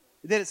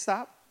 Did it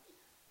stop?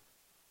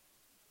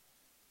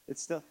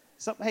 It's still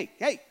something.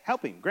 Hey,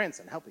 help him,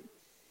 grandson, help him.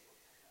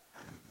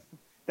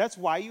 That's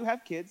why you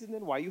have kids, and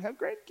then why you have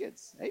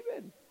grandkids.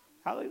 Amen.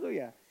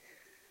 Hallelujah.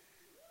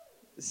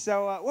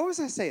 So what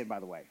was I saying, by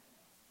the way?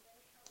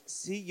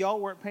 See, y'all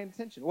weren't paying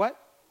attention. What?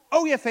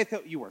 Oh, yeah, Faith,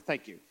 you were.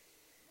 Thank you.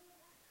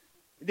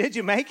 Did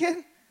you make it?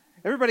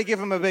 Everybody give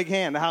him a big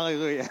hand.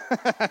 Hallelujah.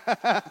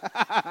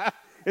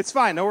 It's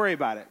fine. Don't worry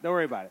about it. Don't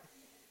worry about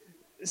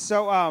it.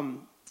 So,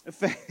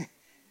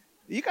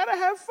 you got to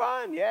have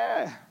fun,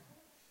 yeah.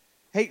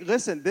 Hey,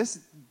 listen, this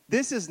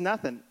is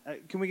nothing.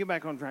 Can we get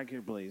back on track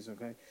here, please,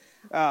 okay?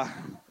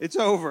 It's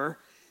over.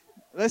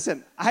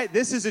 Listen,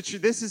 this is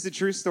a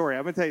true story.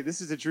 I'm going to tell you,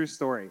 this is a true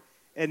story.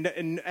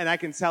 And I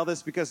can tell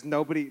this because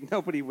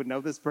nobody would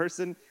know this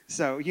person.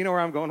 So you know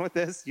where I'm going with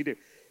this? You do.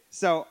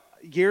 So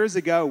years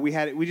ago, we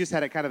just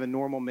had a kind of a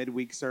normal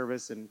midweek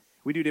service, and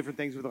we do different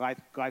things with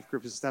life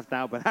groups and stuff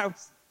now, but I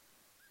was...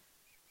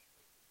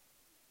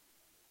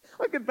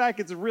 Looking back,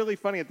 it's really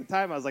funny. At the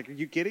time, I was like, are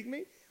you kidding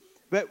me?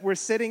 But we're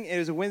sitting, it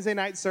was a Wednesday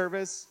night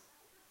service,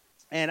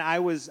 and I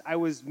was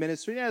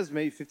ministering. Yeah, there was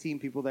maybe 15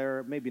 people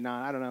there, maybe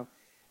not, I don't know.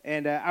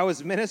 And I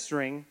was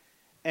ministering,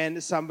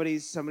 and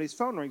somebody's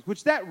phone rings,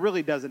 which that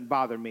really doesn't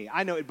bother me.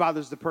 I know it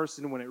bothers the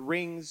person when it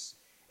rings,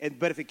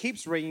 but if it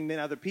keeps ringing, then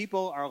other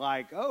people are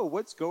like, oh,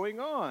 what's going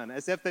on?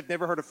 As if they've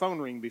never heard a phone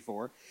ring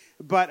before.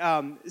 But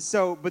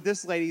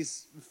this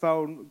lady's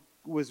phone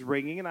was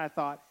ringing, and I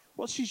thought,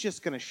 well, she's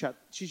just going to shut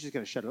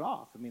it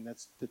off. I mean,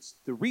 that's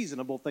the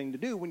reasonable thing to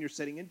do when you're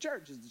sitting in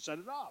church, is to shut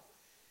it off.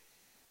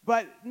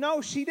 But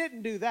no, she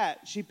didn't do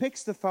that. She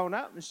picks the phone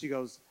up and she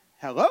goes,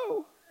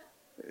 hello?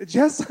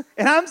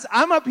 And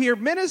I'm up here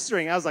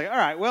ministering. I was like, all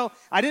right, well,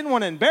 I didn't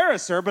want to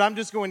embarrass her, but I'm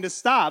just going to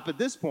stop at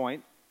this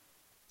point.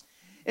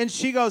 And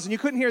she goes, and you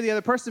couldn't hear the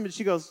other person, but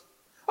she goes,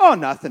 oh,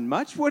 nothing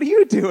much. What are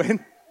you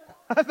doing?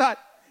 I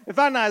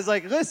was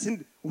like,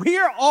 listen, we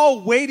are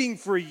all waiting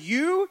for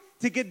you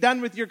to get done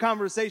with your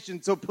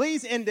conversation, so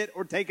please end it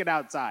or take it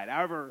outside.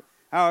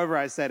 However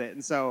I said it.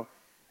 And so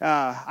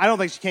I don't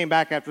think she came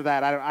back after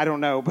that. I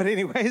don't know. But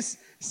anyways,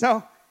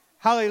 so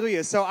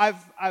hallelujah. So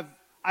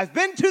I've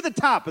been to the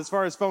top as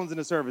far as phones in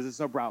the service. It's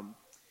no problem.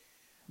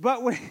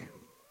 But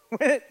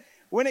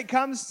when it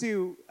comes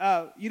to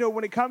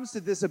when it comes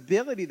to this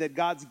ability that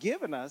God's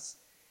given us,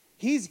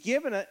 He's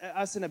given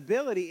us an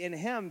ability in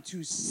Him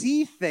to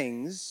see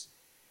things,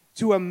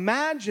 to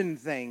imagine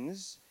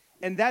things.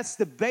 And that's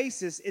the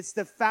basis. It's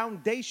the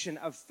foundation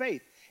of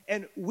faith.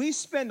 And we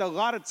spend a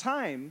lot of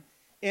time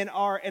and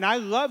I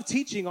love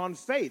teaching on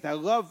faith. I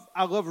love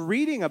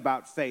reading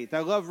about faith. I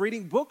love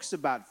reading books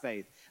about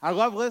faith. I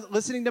love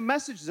listening to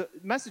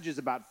messages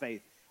about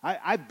faith.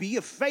 I be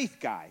a faith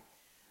guy.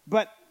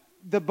 But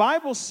the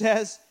Bible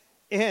says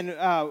in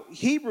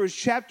Hebrews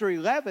chapter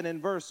 11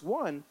 and verse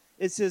 1,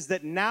 it says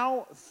that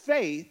now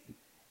faith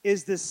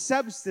is the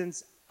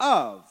substance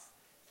of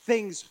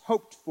things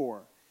hoped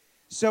for.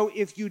 So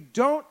if you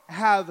don't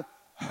have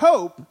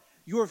hope,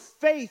 your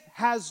faith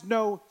has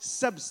no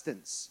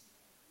substance.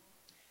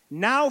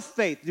 Now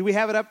faith, do we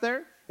have it up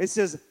there? It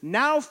says,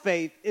 now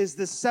faith is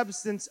the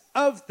substance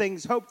of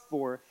things hoped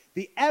for,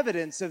 the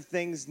evidence of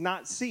things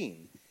not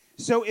seen.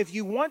 So if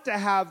you want to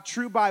have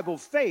true Bible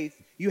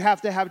faith, you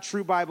have to have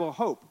true Bible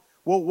hope.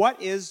 Well,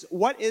 what is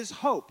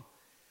hope?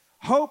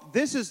 Hope,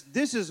 this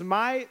is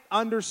my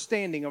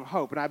understanding of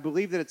hope, and I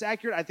believe that it's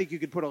accurate. I think you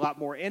could put a lot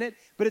more in it,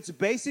 but it's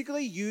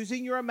basically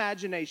using your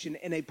imagination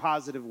in a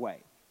positive way.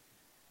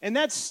 And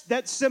that's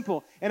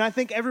simple, and I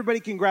think everybody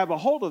can grab a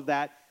hold of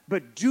that,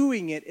 but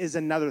doing it is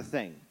another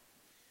thing.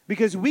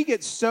 Because we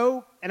get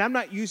so, and I'm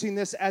not using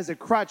this as a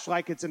crutch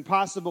like it's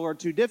impossible or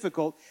too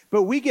difficult,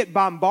 but we get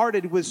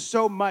bombarded with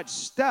so much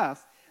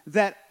stuff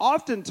that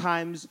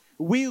oftentimes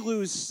we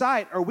lose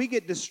sight, or we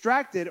get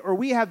distracted, or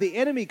we have the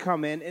enemy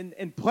come in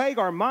and plague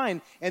our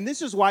mind. And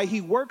this is why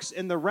he works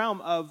in the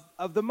realm of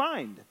the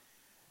mind.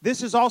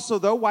 This is also,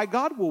 though, why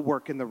God will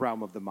work in the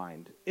realm of the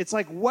mind. It's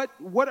like, what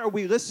are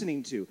we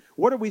listening to?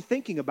 What are we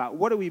thinking about?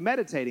 What are we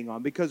meditating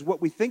on? Because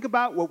what we think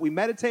about, what we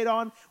meditate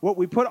on, what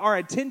we put our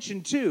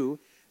attention to,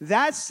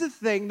 that's the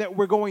thing that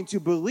we're going to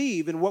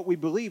believe, and what we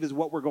believe is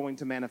what we're going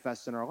to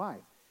manifest in our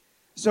life.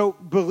 So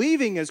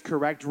believing is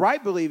correct,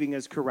 right believing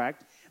is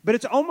correct, but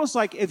it's almost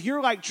like if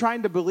you're like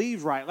trying to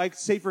believe right, like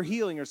say for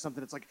healing or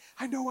something, it's like,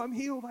 I know I'm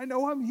healed,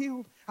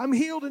 I'm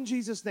healed in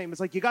Jesus' name.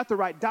 It's like you got the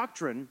right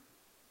doctrine,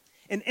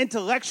 and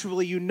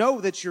intellectually you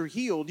know that you're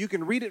healed. You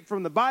can read it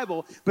from the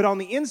Bible, but on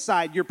the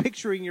inside you're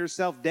picturing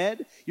yourself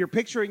dead, you're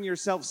picturing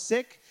yourself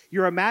sick,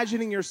 you're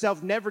imagining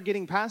yourself never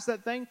getting past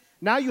that thing.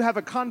 Now you have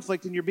a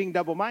conflict and you're being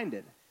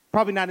double-minded.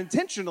 Probably not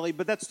intentionally,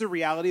 but that's the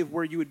reality of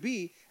where you would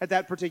be at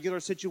that particular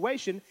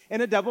situation.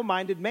 And a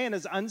double-minded man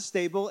is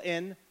unstable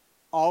in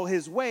all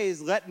his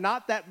ways. Let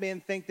not that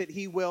man think that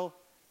he will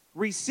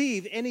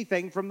receive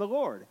anything from the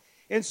Lord.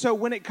 And so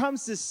when it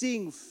comes to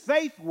seeing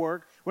faith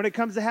work, when it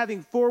comes to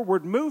having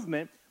forward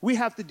movement, we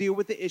have to deal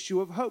with the issue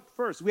of hope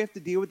first. We have to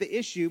deal with the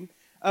issue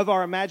of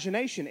our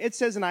imagination. It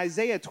says in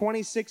Isaiah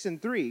 26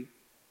 and 3,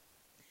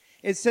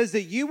 it says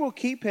that you will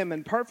keep him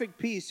in perfect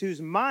peace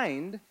whose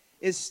mind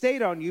is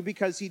stayed on you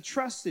because he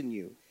trusts in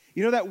you.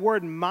 You know that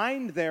word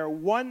mind there,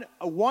 one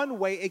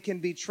way it can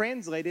be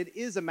translated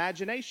is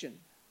imagination.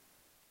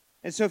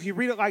 And so if you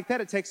read it like that,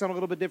 it takes on a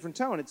little bit different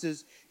tone. It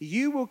says,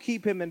 you will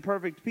keep him in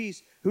perfect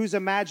peace whose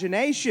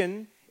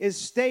imagination is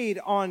stayed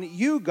on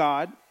you,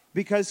 God,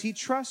 because he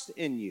trusts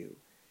in you.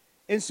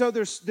 And so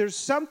there's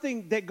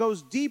something that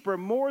goes deeper,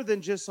 more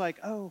than just like,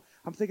 oh,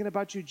 I'm thinking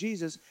about you,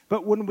 Jesus.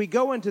 But when we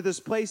go into this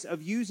place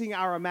of using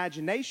our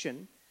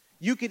imagination,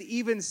 you could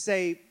even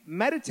say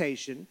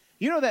meditation.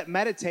 You know that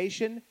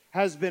meditation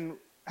has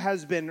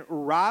been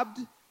robbed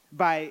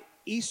by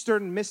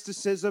Eastern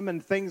mysticism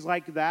and things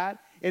like that.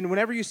 And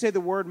whenever you say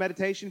the word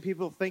meditation,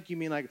 people think you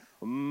mean like,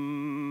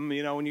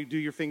 you know, when you do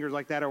your fingers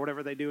like that or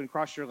whatever they do and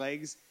cross your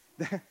legs.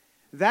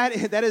 That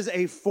is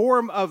a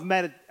form of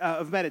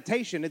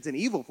meditation. It's an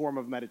evil form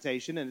of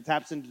meditation, and it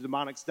taps into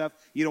demonic stuff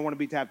you don't want to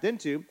be tapped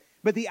into.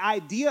 But the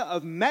idea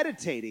of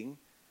meditating,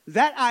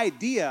 that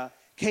idea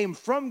came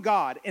from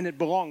God, and it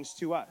belongs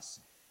to us.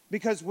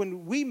 Because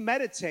when we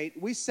meditate,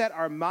 we set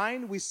our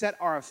mind, we set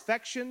our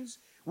affections,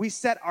 we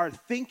set our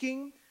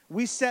thinking,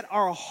 we set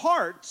our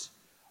heart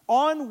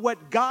on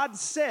what God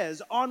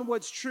says, on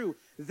what's true.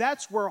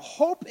 That's where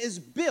hope is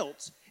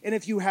built. And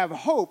if you have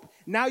hope,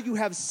 now you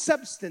have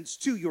substance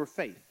to your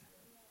faith.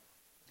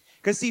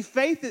 Because see,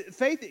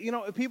 faith, you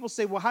know, people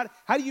say, well,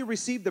 how do you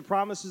receive the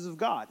promises of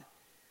God?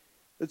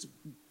 It's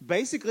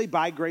basically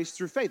by grace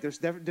through faith. There's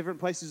different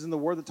places in the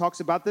Word that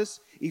talks about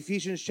this.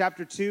 Ephesians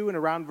chapter 2 and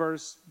around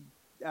verse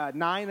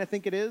 9, I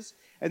think it is.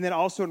 And then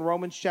also in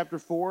Romans chapter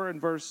 4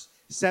 and verse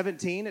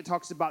 17, it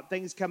talks about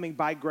things coming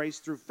by grace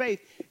through faith.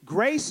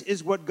 Grace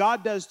is what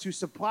God does to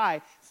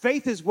supply.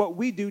 Faith is what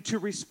we do to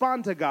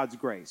respond to God's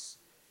grace.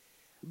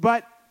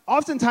 But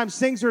oftentimes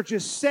things are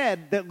just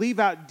said that leave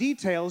out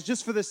details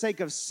just for the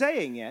sake of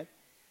saying it.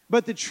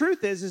 But the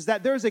truth is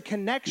that there's a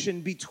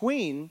connection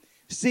between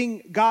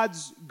seeing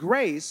God's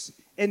grace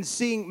and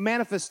seeing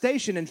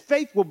manifestation, and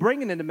faith will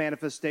bring it into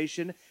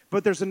manifestation,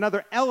 but there's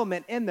another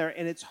element in there,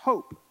 and it's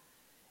hope.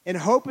 And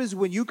hope is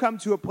when you come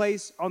to a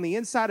place on the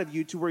inside of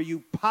you to where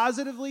you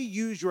positively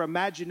use your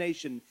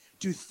imagination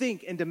to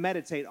think and to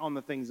meditate on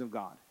the things of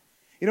God.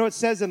 You know, it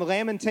says in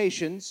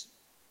Lamentations,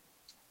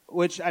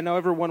 which I know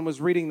everyone was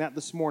reading that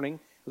this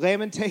morning,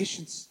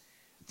 Lamentations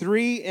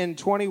 3 and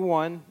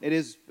 21, it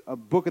is a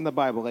book in the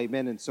Bible,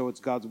 amen, and so it's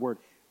God's word.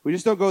 We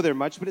just don't go there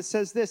much, but it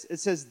says this. It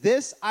says,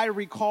 this I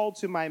recall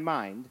to my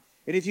mind.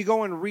 And if you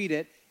go and read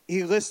it,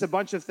 he lists a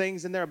bunch of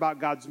things in there about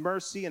God's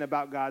mercy and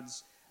about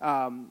God's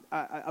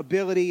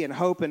ability and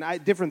hope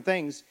and different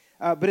things.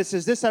 But it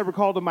says, this I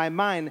recall to my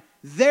mind,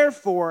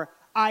 therefore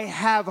I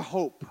have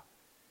hope.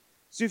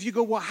 So if you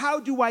go, well, how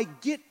do I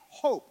get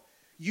hope?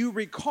 you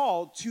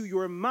recall to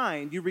your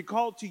mind, you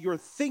recall to your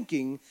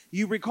thinking,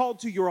 you recall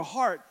to your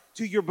heart,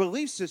 to your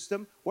belief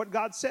system what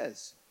God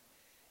says.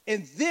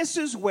 And this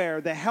is where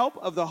the help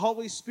of the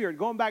Holy Spirit,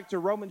 going back to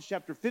Romans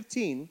chapter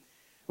 15,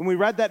 when we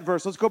read that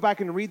verse, let's go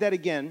back and read that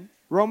again.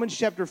 Romans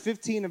chapter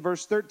 15 and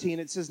verse 13,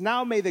 it says,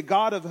 "Now may the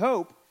God of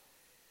hope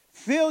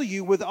fill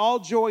you with all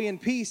joy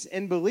and peace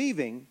in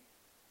believing,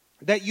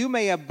 that you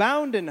may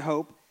abound in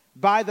hope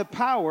by the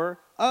power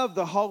of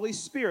the Holy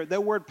Spirit." The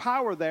word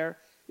power there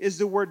is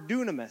the word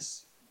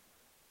dunamis.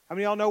 How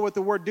many of y'all know what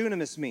the word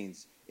dunamis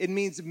means? It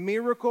means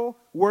miracle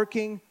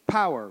working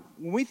power.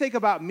 When we think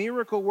about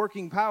miracle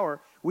working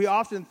power, we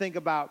often think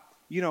about,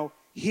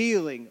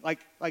 healing,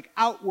 like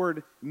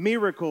outward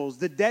miracles,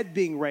 the dead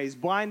being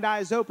raised, blind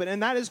eyes open.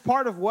 And that is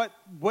part of what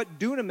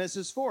dunamis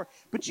is for.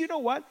 But you know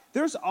what?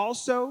 There's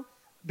also,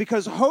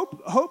 because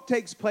hope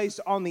takes place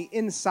on the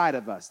inside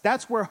of us.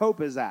 That's where hope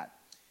is at.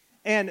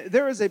 And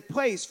there is a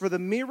place for the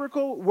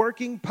miracle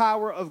working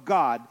power of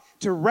God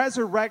to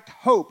resurrect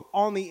hope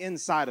on the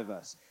inside of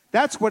us.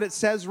 That's what it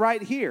says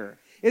right here.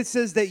 It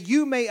says that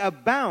you may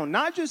abound,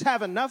 not just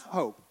have enough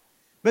hope,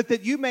 but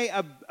that you may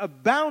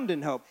abound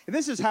in hope. And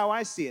this is how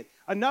I see it.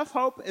 Enough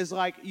hope is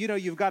like,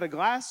 you've got a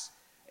glass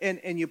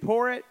and you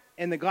pour it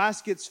and the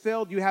glass gets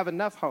filled, you have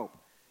enough hope.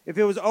 If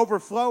it was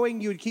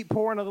overflowing, you would keep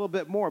pouring a little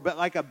bit more. But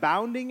like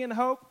abounding in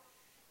hope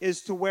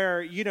is to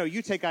where,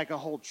 you take like a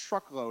whole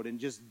truckload and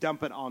just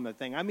dump it on the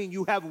thing. I mean,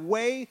 you have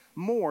way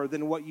more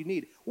than what you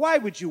need. Why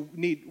would you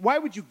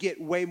get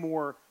way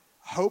more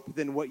hope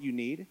than what you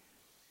need?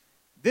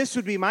 This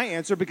would be my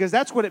answer, because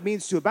that's what it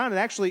means to abound. And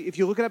actually, if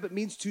you look it up, it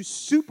means to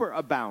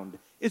superabound.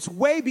 It's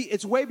way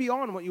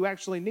beyond what you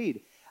actually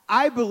need.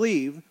 I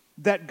believe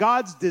that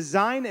God's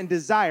design and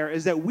desire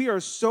is that we are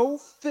so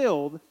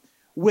filled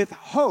with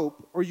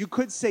hope, or you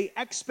could say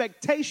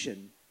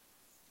expectation,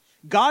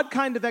 God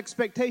kind of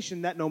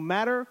expectation, that no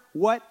matter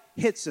what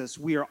hits us,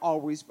 we are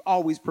always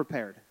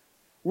prepared.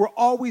 We're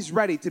always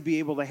ready to be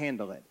able to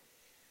handle it.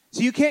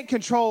 So you can't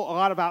control a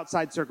lot of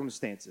outside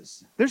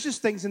circumstances. There's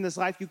just things in this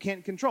life you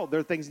can't control. There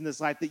are things in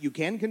this life that you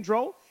can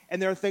control, and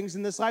there are things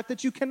in this life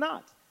that you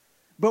cannot.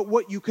 But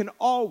what you can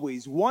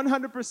always,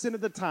 100%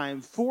 of the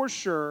time, for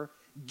sure,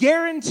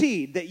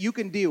 guaranteed that you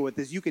can deal with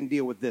is you can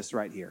deal with this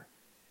right here.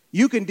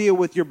 You can deal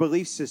with your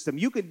belief system.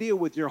 You can deal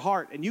with your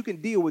heart, and you can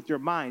deal with your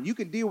mind. You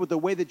can deal with the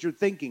way that you're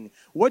thinking,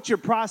 what you're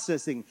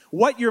processing,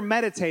 what you're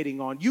meditating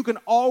on. You can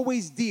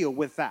always deal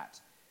with that.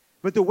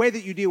 But the way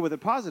that you deal with it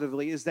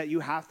positively is that you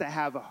have to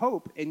have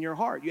hope in your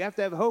heart. You have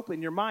to have hope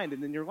in your mind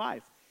and in your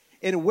life.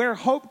 And where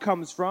hope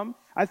comes from,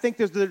 I think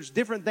there's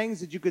different things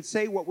that you could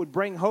say what would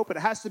bring hope. It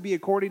has to be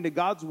according to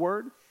God's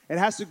word. It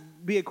has to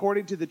be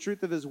according to the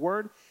truth of his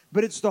word.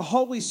 But it's the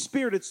Holy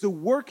Spirit, it's the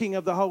working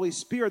of the Holy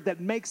Spirit that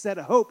makes that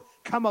hope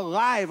come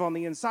alive on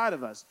the inside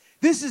of us.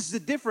 This is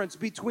the difference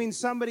between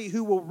somebody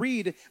who will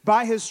read,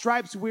 "By his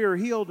stripes we are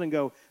healed," and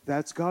go,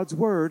 "That's God's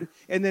word."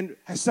 And then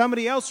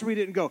somebody else read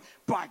it and go,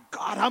 "By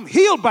God, I'm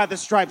healed by the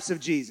stripes of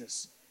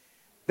Jesus."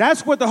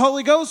 That's what the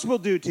Holy Ghost will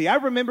do to you. I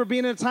remember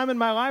being in a time in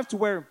my life to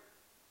where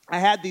I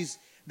had these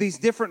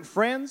different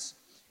friends,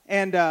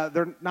 and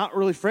they're not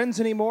really friends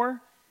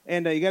anymore.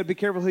 And you got to be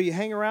careful who you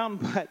hang around,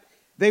 but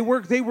they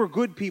were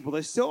good people.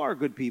 They still are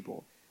good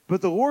people.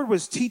 But the Lord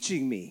was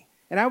teaching me,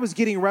 and I was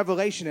getting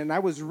revelation, and I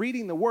was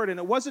reading the word, and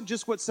it wasn't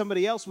just what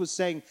somebody else was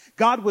saying.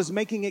 God was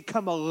making it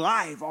come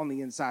alive on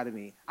the inside of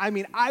me. I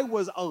mean, I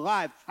was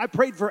alive. I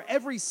prayed for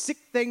every sick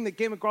thing that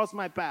came across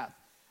my path.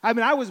 I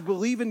mean, I was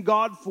believing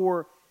God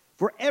for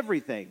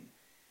everything.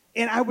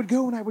 And I would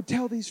go and I would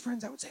tell these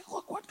friends, I would say,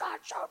 "Look what God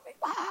showed me."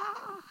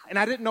 And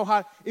I didn't know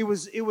how, it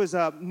was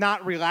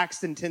not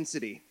relaxed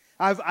intensity.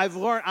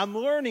 I'm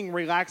learning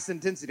relaxed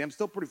intensity. I'm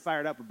still pretty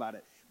fired up about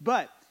it.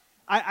 But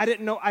I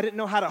didn't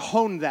know how to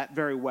hone that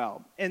very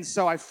well. And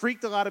so I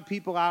freaked a lot of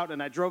people out,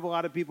 and I drove a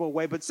lot of people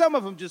away. But some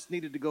of them just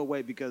needed to go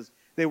away because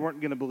they weren't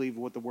going to believe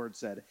what the word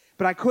said.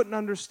 But I couldn't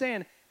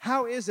understand,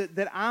 how is it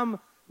that I'm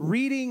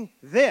reading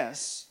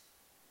this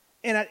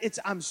and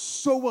I'm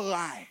so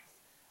alive?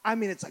 I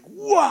mean, it's like,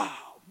 wow,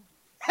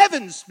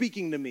 heaven's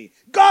speaking to me.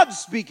 God's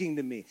speaking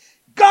to me.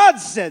 God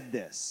said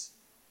this.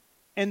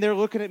 And they're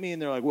looking at me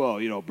and they're like,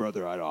 "Well,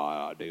 brother, I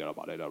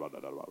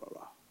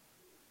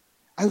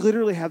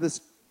literally have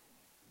this."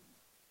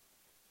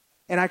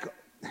 And I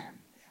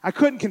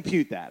couldn't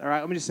compute that. All right,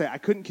 let me just say, I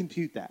couldn't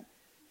compute that.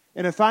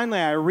 And then finally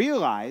I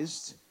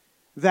realized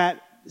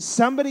that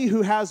somebody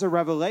who has a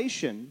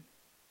revelation,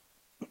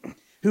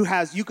 who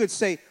has, you could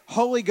say,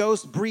 Holy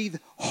Ghost breathe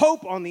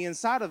hope on the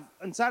inside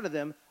of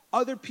them,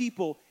 other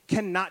people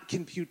cannot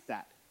compute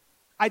that.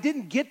 I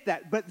didn't get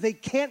that, but they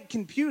can't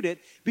compute it,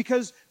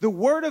 because the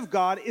word of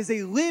God is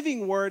a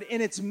living word,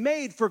 and it's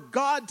made for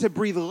God to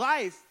breathe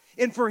life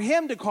and for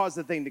him to cause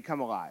the thing to come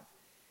alive.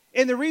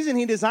 And the reason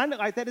he designed it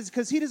like that is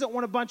because he doesn't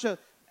want a bunch of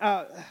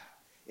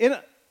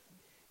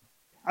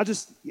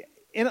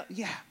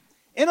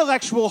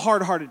intellectual,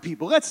 hard-hearted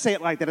people. Let's say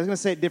it like that. I was going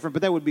to say it different,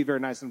 but that would be very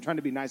nice. I'm trying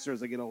to be nicer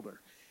as I get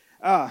older.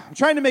 I'm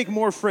trying to make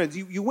more friends.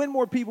 You win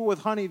more people with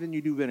honey than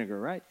you do vinegar,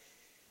 right?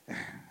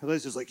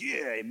 Liz is like,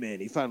 "Yeah, amen.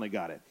 He finally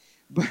got it."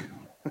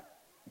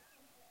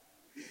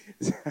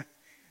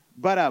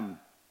 But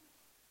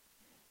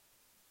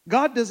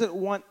God doesn't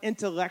want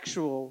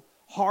intellectual,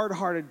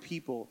 hard-hearted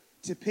people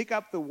to pick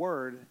up the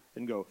word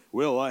and go,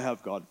 well, I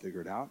have God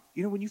figured out.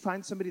 You know, when you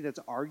find somebody that's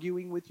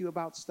arguing with you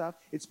about stuff,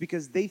 it's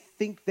because they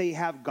think they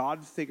have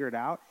God figured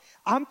out.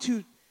 I'm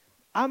too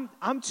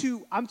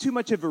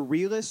much of a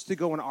realist to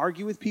go and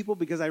argue with people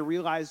because I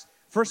realize,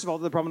 first of all,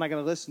 they're probably not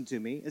going to listen to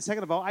me. And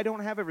second of all, I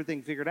don't have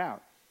everything figured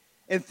out.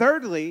 And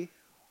thirdly,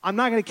 I'm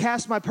not going to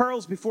cast my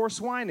pearls before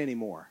swine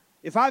anymore.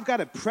 If I've got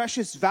a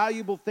precious,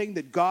 valuable thing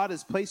that God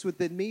has placed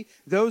within me,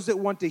 those that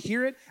want to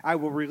hear it, I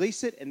will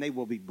release it, and they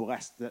will be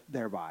blessed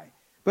thereby.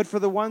 But for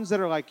the ones that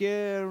are like,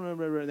 yeah,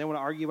 and they want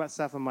to argue about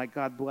stuff, I'm like,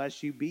 God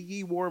bless you. Be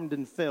ye warmed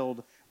and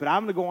filled. But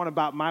I'm going to go on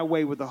about my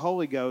way with the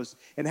Holy Ghost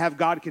and have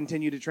God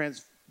continue to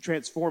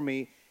transform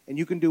me, and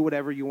you can do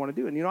whatever you want to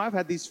do. And, you know, I've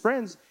had these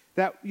friends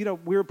that, you know,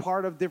 we're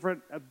part of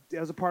different,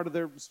 as a part of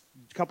their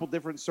couple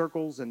different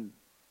circles. And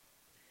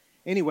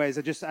anyways,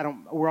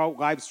 we're all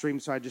live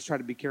streamed, so I just try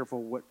to be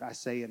careful what I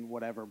say and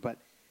whatever. But,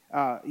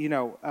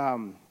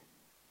 I'm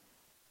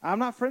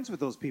not friends with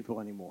those people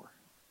anymore.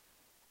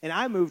 And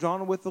I moved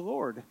on with the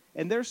Lord.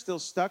 And they're still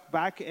stuck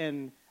back,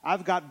 and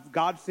I've got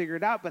God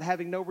figured out, but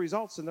having no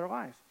results in their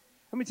life.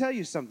 Let me tell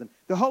you something.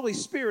 The Holy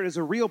Spirit is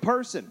a real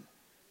person.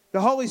 The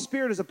Holy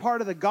Spirit is a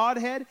part of the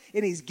Godhead,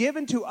 and He's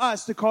given to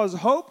us to cause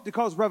hope, to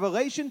cause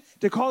revelation,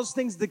 to cause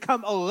things to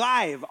come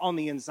alive on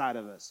the inside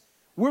of us.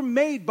 We're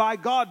made by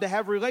God to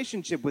have a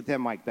relationship with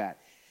Him like that.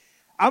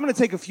 I'm going to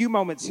take a few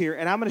moments here,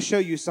 and I'm going to show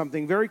you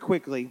something very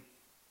quickly.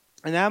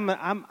 And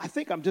I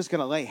think I'm just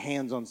going to lay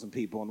hands on some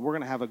people, and we're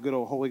going to have a good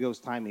old Holy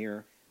Ghost time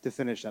here to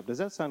finish up. Does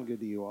that sound good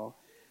to you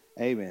all?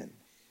 Amen.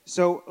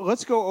 So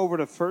let's go over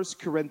to 1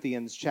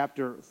 Corinthians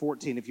chapter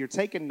 14. If you're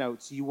taking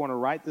notes, you want to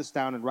write this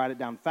down and write it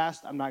down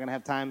fast. I'm not going to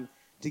have time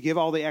to give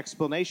all the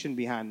explanation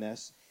behind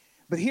this.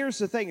 But here's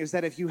the thing, is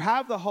that if you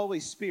have the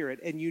Holy Spirit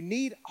and you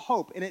need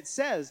hope, and it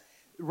says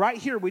right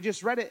here, we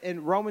just read it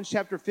in Romans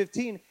chapter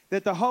 15,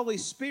 that the Holy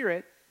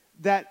Spirit,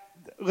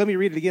 let me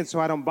read it again so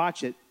I don't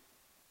botch it.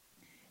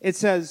 It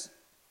says,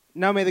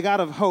 now may the God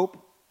of hope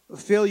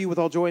fill you with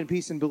all joy and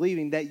peace in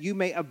believing, that you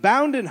may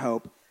abound in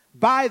hope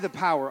by the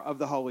power of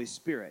the Holy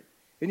Spirit.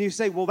 And you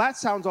say, well, that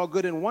sounds all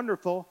good and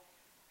wonderful.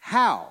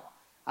 How?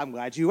 I'm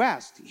glad you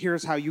asked.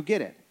 Here's how you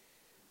get it.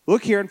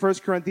 Look here in 1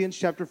 Corinthians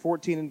chapter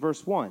 14 and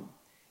verse 1.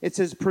 It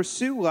says,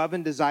 pursue love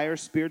and desire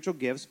spiritual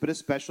gifts, but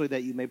especially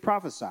that you may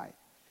prophesy.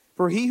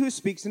 For he who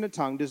speaks in a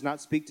tongue does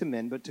not speak to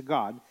men, but to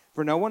God.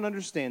 For no one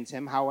understands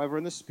him. However,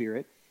 in the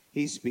Spirit,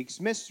 he speaks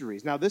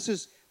mysteries. Now, this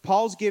is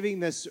Paul's giving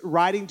this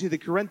writing to the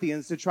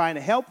Corinthians to try and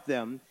help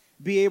them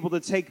be able to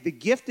take the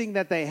gifting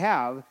that they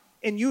have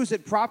and use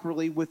it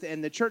properly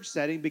within the church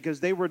setting, because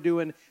they were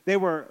bought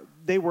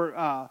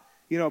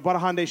a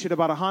Honda, should have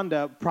bought a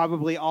Honda,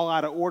 probably all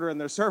out of order in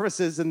their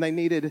services, and they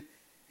needed,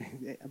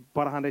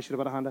 bought a Honda, should have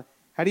bought a Honda.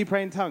 How do you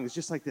pray in tongues?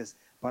 Just like this,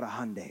 bought a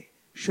Hyundai,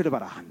 should have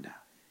bought a Honda.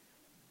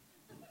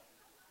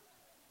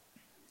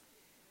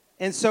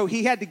 And so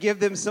he had to give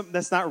them something.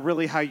 That's not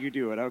really how you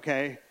do it,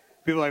 okay?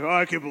 People are like, oh,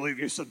 I can't believe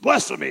you said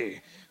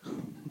blasphemy.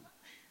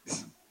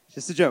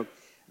 Just a joke.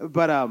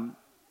 But,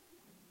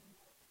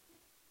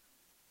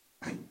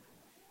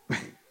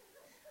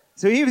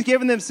 so he was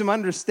giving them some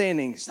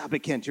understanding. Stop it,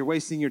 Kent. You're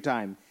wasting your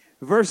time.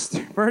 Verse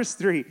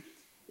 3,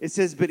 it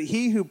says, but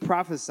he who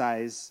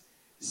prophesies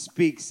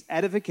speaks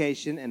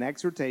edification and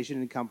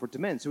exhortation and comfort to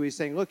men. So he's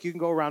saying, look, you can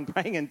go around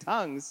praying in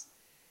tongues,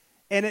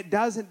 and it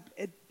doesn't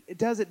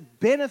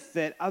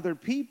benefit other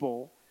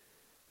people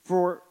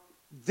for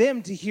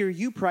them to hear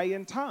you pray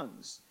in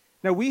tongues.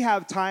 Now, we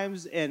have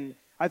times, and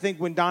I think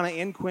when Donna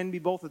and Quinn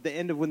both at the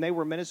end of when they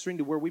were ministering,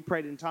 to where we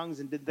prayed in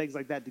tongues and did things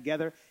like that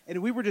together, and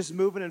we were just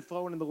moving and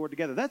flowing in the Lord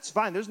together. That's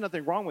fine. There's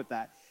nothing wrong with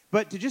that.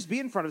 But to just be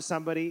in front of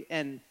somebody,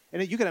 and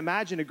you can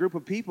imagine a group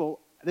of people,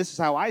 this is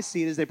how I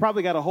see it, is they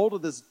probably got a hold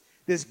of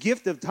this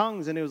gift of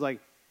tongues, and it was like,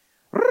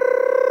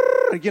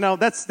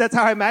 that's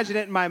how I imagine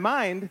it in my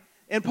mind.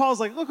 And Paul's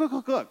like,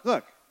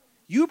 look.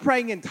 You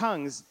praying in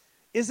tongues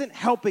isn't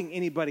helping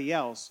anybody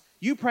else.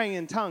 You praying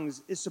in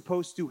tongues is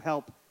supposed to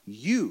help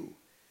you.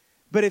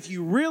 But if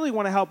you really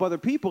want to help other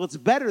people, it's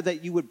better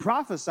that you would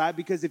prophesy,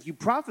 because if you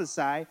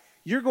prophesy,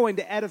 you're going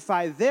to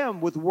edify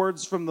them with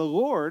words from the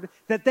Lord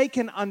that they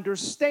can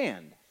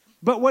understand.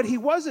 But what he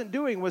wasn't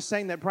doing was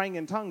saying that praying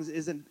in tongues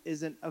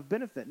isn't of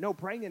benefit. No,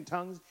 praying in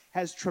tongues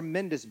has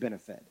tremendous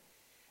benefit.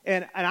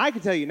 And I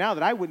can tell you now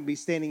that I wouldn't be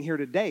standing here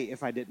today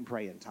if I didn't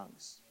pray in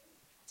tongues.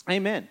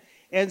 Amen.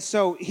 And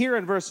so here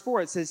in verse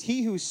 4, it says,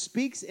 he who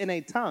speaks in a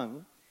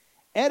tongue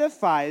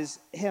edifies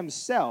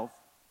himself,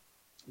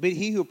 but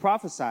he who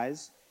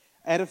prophesies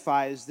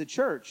edifies the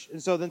church.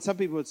 And so then some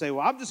people would say,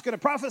 well, I'm just going to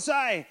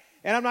prophesy,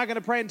 and I'm not going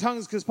to pray in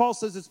tongues because Paul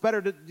says it's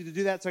better to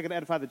do that so I can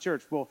edify the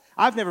church. Well,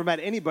 I've never met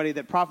anybody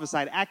that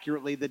prophesied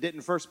accurately that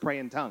didn't first pray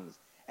in tongues.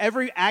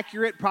 Every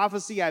accurate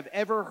prophecy I've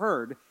ever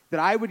heard that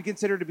I would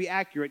consider to be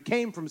accurate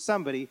came from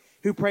somebody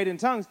who prayed in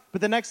tongues.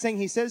 But the next thing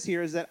he says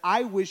here is that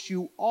I wish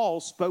you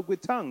all spoke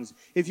with tongues.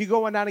 If you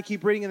go on down and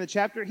keep reading in the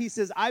chapter, he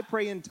says, I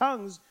pray in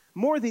tongues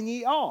more than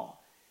ye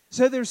all.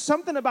 So there's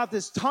something about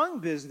this tongue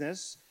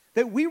business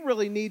that we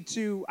really need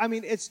to,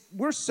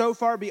 we're so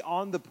far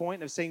beyond the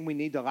point of saying we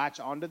need to latch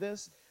onto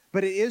this,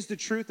 but it is the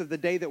truth of the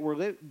day that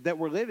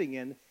we're living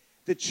in.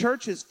 The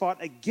church has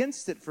fought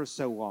against it for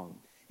so long.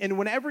 And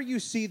whenever you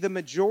see the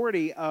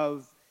majority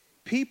of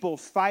people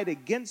fight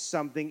against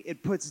something,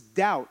 it puts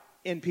doubt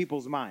in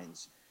people's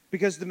minds.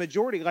 Because the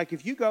majority, like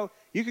if you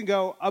can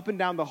go up and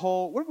down the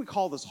whole, what do we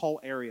call this whole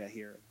area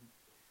here?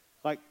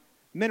 Like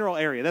mineral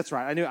area, that's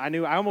right.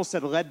 I almost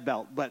said lead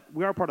belt, but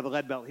we are part of the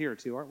lead belt here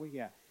too, aren't we?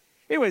 Yeah.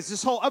 Anyways,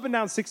 this whole up and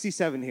down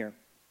 67 here.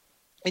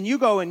 And you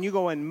go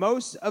in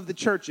most of the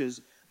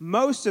churches,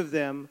 most of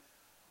them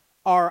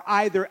are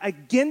either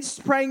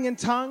against praying in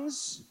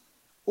tongues,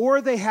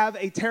 or they have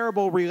a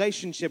terrible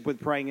relationship with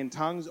praying in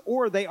tongues,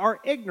 or they are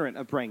ignorant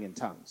of praying in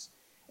tongues.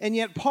 And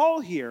yet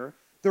Paul here,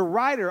 the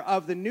writer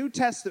of the New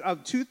Testament,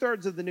 of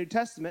 2/3 of the New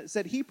Testament,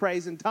 said he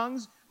prays in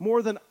tongues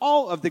more than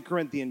all of the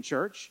Corinthian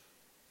church.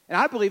 And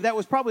I believe that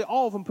was probably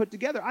all of them put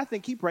together. I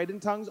think he prayed in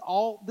tongues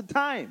all the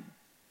time.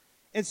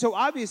 And so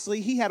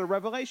obviously he had a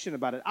revelation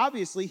about it.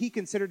 Obviously he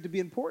considered it to be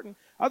important.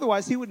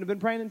 Otherwise he wouldn't have been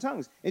praying in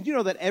tongues. And do you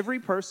know that every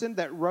person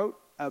that wrote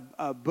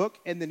a book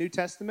in the New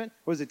Testament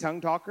was a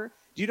tongue talker?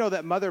 Do you know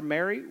that Mother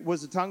Mary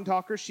was a tongue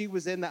talker? She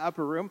was in the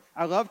upper room.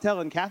 I love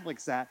telling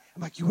Catholics that.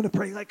 I'm like, you want to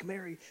pray like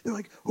Mary? They're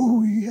like,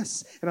 oh,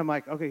 yes. And I'm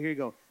like, okay, here you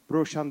go.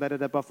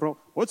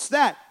 What's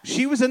that?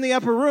 She was in the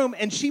upper room,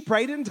 and she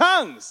prayed in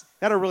tongues.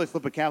 That'll really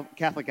flip a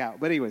Catholic out.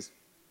 But anyways,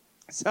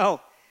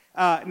 so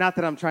not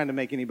that I'm trying to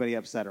make anybody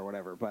upset or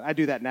whatever, but I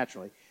do that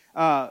naturally.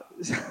 Oh,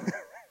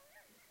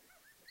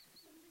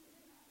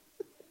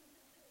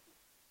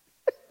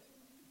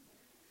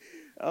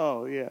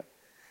 yeah.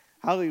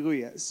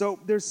 Hallelujah. So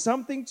there's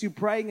something to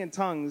praying in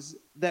tongues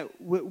that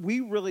we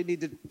really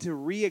need to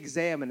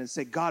re-examine and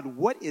say, God,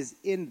 what is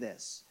in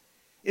this?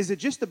 Is it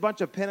just a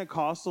bunch of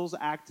Pentecostals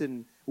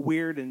acting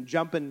weird and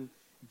jumping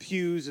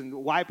pews and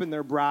wiping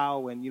their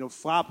brow and,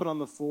 flopping on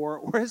the floor?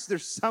 Or is there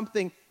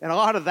something, and a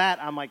lot of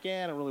that, I'm like,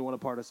 I don't really want a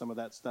part of some of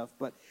that stuff.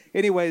 But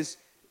anyways,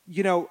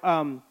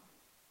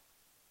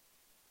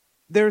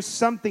 there's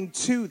something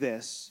to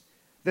this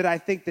that I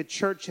think the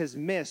church has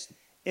missed.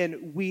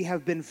 And we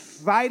have been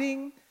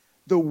fighting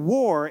the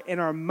war in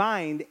our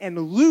mind and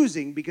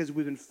losing because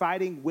we've been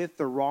fighting with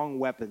the wrong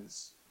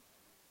weapons.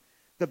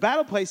 The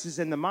battle place is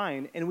in the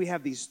mind, and we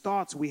have these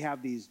thoughts, we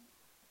have these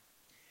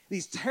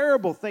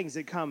terrible things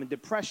that come, and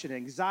depression,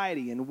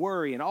 anxiety, and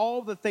worry, and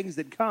all the things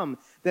that come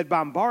that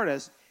bombard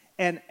us.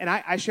 And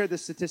I shared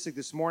this statistic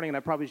this morning, and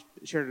I probably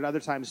shared it other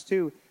times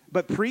too,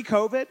 but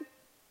pre-COVID,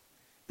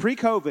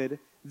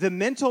 the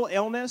mental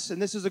illness,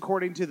 and this is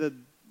according to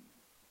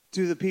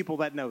the people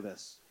that know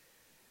this.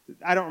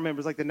 I don't remember.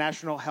 It's like the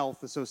National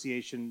Health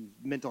Association,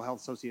 Mental Health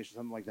Association,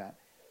 something like that.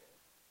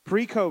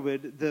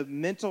 Pre-COVID, the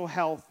mental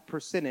health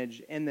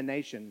percentage in the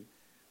nation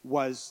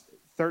was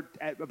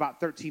about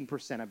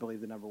 13%, I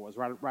believe the number was,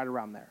 right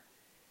around there.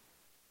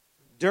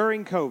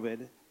 During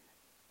COVID,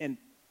 and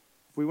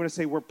if we want to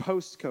say we're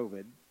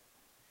post-COVID,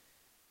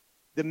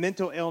 the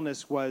mental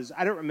illness was,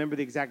 I don't remember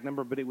the exact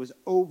number, but it was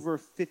over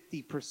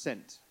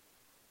 50%.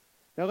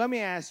 Now, let me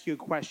ask you a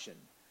question.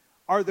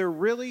 Are there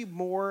really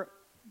more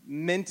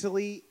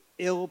mentally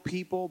ill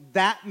people,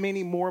 that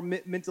many more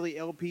mentally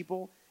ill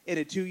people in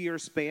a 2-year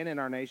span in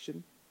our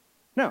nation?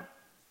 No,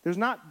 there's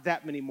not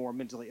that many more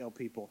mentally ill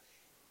people.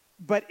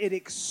 But it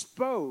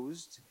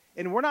exposed,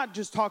 and we're not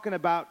just talking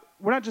about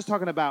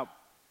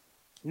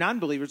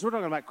non-believers, we're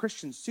talking about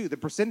Christians too. The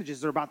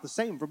percentages are about the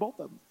same for both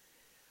of them.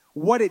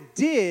 What it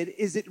did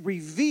is it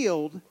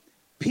revealed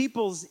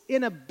people's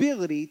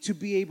inability to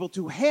be able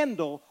to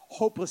handle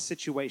hopeless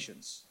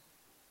situations.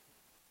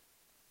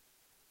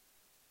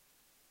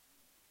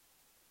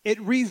 It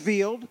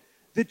revealed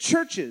the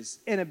church's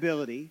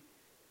inability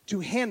to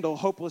handle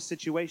hopeless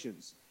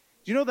situations.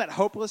 Do you know that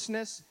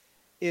hopelessness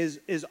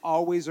is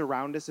always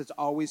around us? It's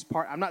always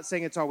I'm not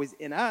saying it's always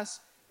in us,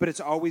 but it's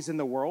always in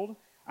the world.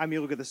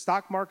 You look at the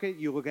stock market,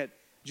 you look at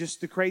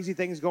just the crazy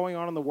things going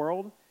on in the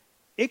world.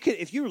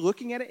 If you're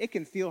looking at it, it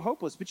can feel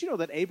hopeless. But you know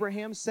that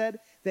Abraham said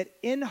that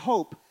in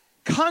hope,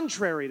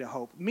 contrary to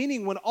hope,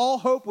 meaning when all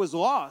hope was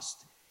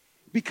lost,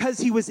 because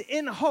he was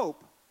in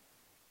hope,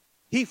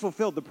 he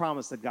fulfilled the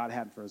promise that God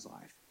had for his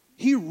life.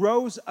 He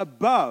rose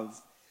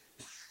above.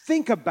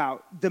 Think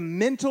about the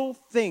mental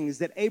things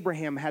that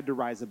Abraham had to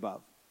rise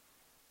above.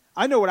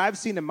 I know what I've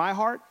seen in my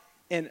heart,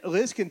 and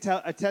Liz can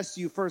attest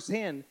to you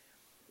firsthand,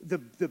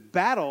 the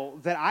battle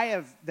that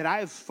I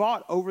have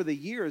fought over the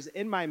years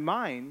in my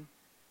mind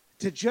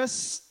to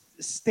just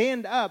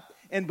stand up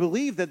and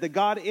believe that the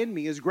God in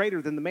me is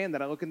greater than the man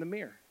that I look in the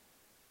mirror.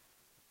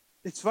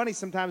 It's funny,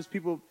 sometimes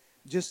people,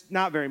 just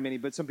not very many,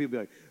 but some people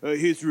be like,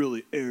 he's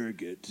really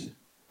arrogant.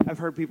 I've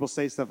heard people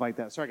say stuff like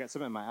that. Sorry, I got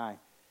something in my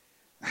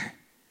eye.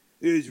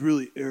 He's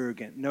really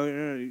arrogant.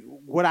 No.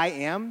 What I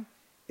am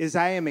is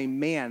I am a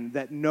man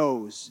that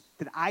knows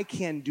that I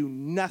can do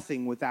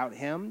nothing without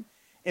him.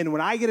 And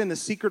when I get in the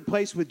secret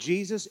place with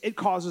Jesus, it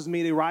causes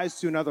me to rise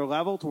to another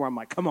level to where I'm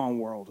like, come on,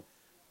 world.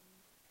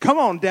 Come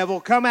on, devil,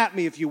 come at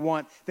me if you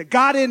want. The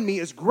God in me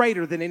is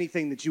greater than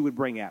anything that you would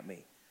bring at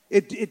me.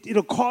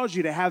 It'll cause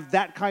you to have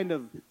that kind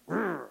of,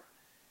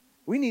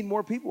 we need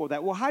more people with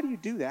that. Well, how do you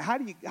do that? How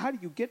do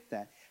you get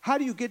that? How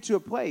do you get to a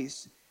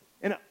place,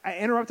 and I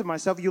interrupted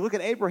myself, you look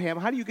at Abraham,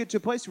 how do you get to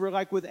a place where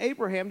like with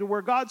Abraham to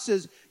where God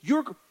says,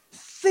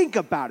 think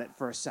about it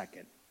for a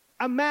second.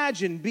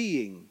 Imagine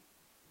being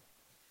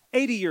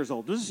 80 years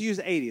old. Let's just use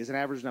 80 as an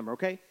average number,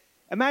 okay?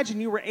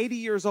 Imagine you were 80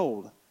 years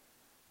old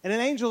and an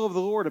angel of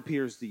the Lord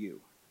appears to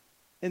you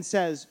and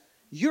says,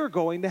 you're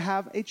going to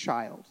have a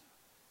child.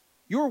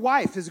 Your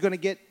wife is going to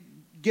get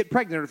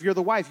pregnant. Or if you're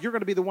the wife, you're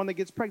going to be the one that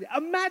gets pregnant.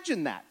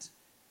 Imagine that.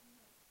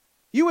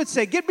 You would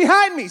say, get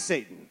behind me,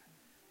 Satan.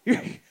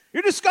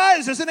 You're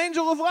disguised as an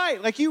angel of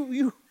light. Like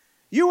you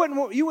wouldn't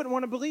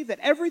want to believe that.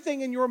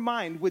 Everything in your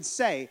mind would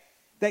say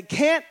that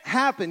can't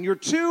happen. You're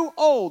too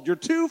old. You're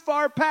too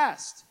far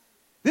past.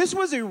 This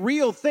was a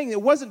real thing.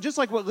 It wasn't just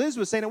like what Liz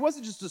was saying. It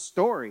wasn't just a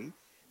story.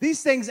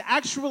 These things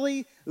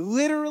actually,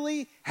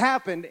 literally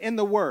happened in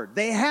the Word.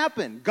 They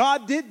happened.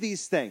 God did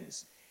these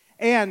things.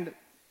 And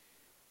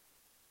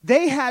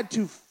they had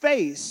to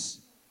face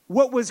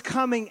what was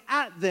coming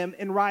at them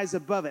and rise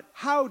above it.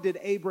 How did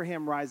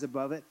Abraham rise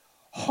above it?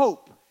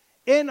 Hope.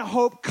 In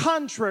hope,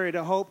 contrary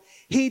to hope,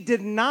 he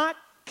did not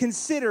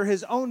consider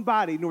his own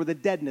body nor the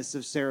deadness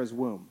of Sarah's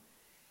womb.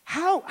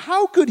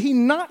 How could he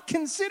not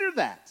consider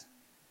that?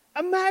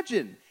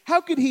 Imagine.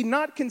 How could he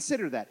not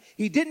consider that?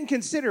 He didn't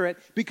consider it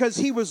because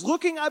he was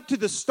looking up to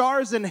the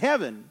stars in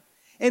heaven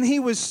and he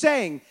was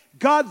saying,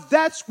 God,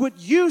 that's what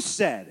you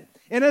said.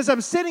 And as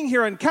I'm sitting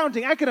here and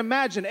counting, I can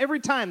imagine every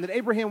time that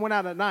Abraham went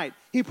out at night,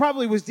 he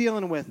probably was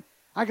dealing with,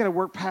 I got to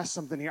work past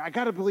something here. I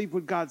got to believe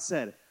what God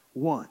said.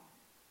 1,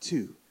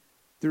 2,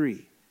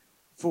 3,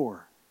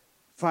 4,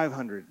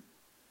 500,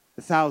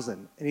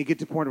 1,000. And he'd get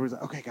to the point where he's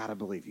like, okay, God, I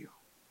believe you.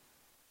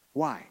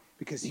 Why?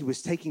 Because he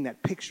was taking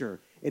that picture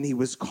and he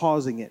was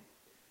causing it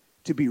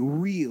to be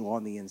real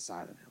on the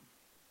inside of him.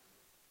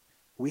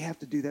 We have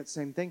to do that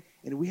same thing,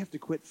 and we have to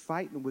quit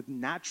fighting with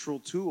natural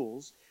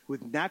tools,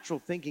 with natural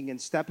thinking, and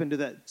step into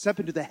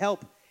the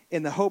help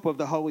and the hope of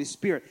the Holy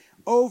Spirit.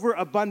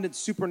 Overabundant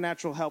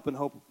supernatural help and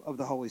hope of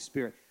the Holy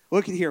Spirit.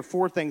 Look at here,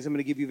 4 things I'm going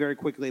to give you very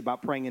quickly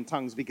about praying in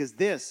tongues, because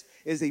this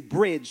is a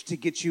bridge to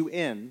get you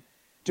in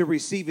to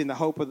receiving the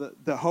hope of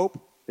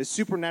the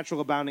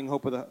supernatural abounding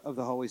hope of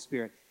the Holy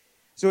Spirit.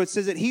 So it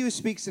says that he who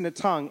speaks in a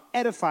tongue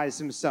edifies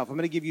himself. I'm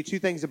going to give you 2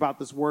 things about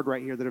this word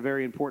right here that are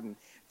very important.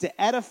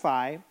 To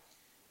edify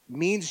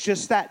means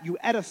just that. You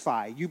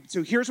edify.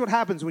 So here's what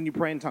happens when you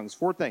pray in tongues.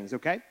 4 things,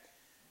 okay?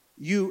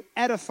 You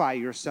edify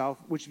yourself,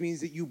 which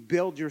means that you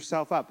build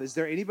yourself up. Is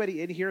there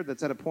anybody in here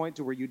that's at a point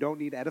to where you don't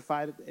need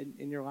edified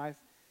in your life?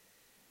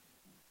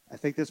 I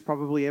think that's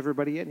probably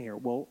everybody in here.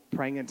 Well,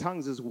 praying in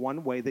tongues is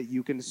one way that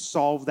you can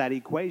solve that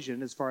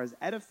equation as far as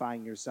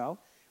edifying yourself.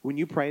 When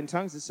you pray in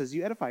tongues, it says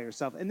you edify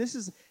yourself. And this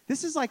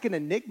is like an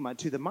enigma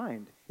to the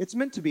mind. It's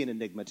meant to be an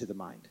enigma to the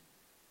mind.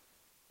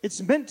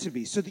 It's meant to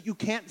be so that you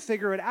can't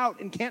figure it out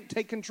and can't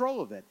take control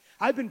of it.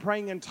 I've been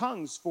praying in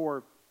tongues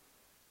for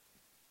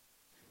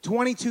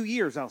 22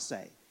 years, I'll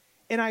say.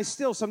 And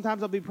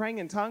sometimes I'll be praying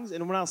in tongues,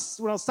 and when I'll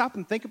stop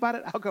and think about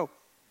it, I'll go,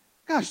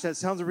 gosh, that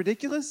sounds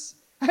ridiculous.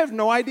 I have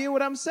no idea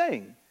what I'm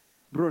saying.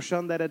 Does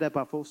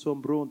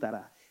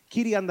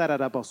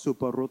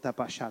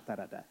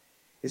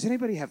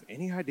anybody have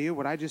any idea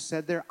what I just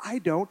said there? I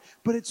don't,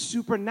 but it's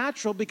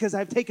supernatural because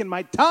I've taken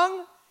my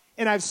tongue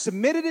and I've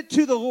submitted it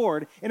to the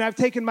Lord, and I've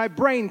taken my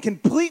brain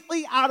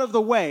completely out of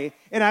the way,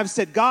 and I've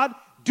said, God,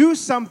 do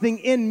something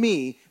in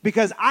me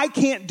because I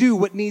can't do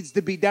what needs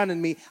to be done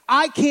in me.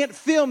 I can't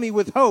fill me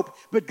with hope,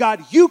 but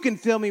God, you can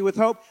fill me with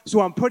hope,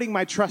 so I'm putting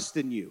my trust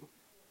in you.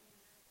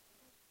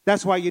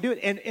 That's why you do it,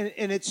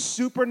 and it's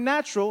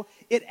supernatural.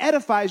 It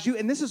edifies you,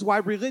 and this is why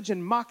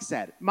religion mocks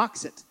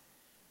it.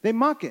 They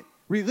mock it.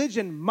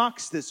 Religion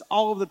mocks this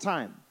all of the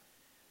time.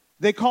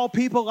 They call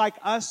people like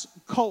us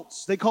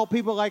cults. They call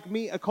people like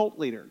me a cult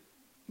leader.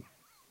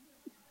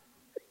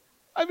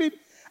 I mean,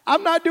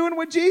 I'm not doing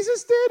what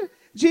Jesus did.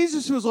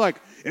 Jesus was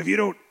like, if you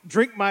don't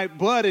drink my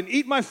blood and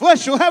eat my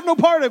flesh, you'll have no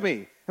part of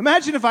me.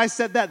 Imagine if I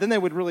said that, then they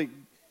would really...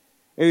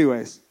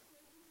 Anyways,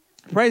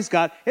 praise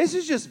God. This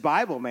is just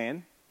Bible,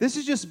 man. This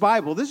is just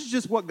Bible. This is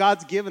just what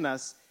God's given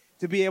us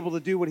to be able to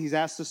do what he's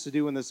asked us to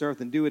do in this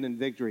earth and do it in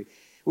victory.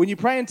 When you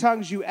pray in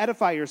tongues, you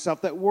edify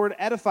yourself. That word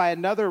edify,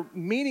 another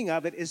meaning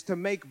of it is to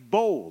make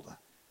bold.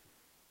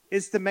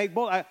 It's to make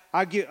bold.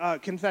 I'll give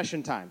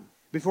confession time.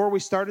 Before we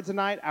started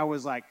tonight, I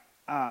was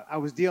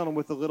dealing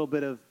with a little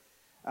bit of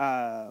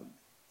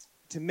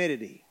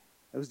timidity.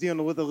 I was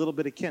dealing with a little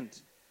bit of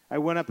kint. I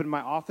went up in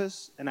my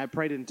office and I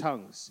prayed in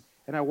tongues.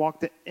 And I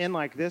walked in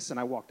like this and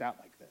I walked out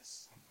like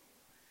this.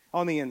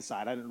 On the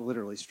inside, I didn't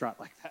literally strut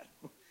like that.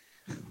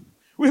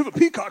 We have a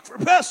peacock for a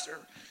pastor.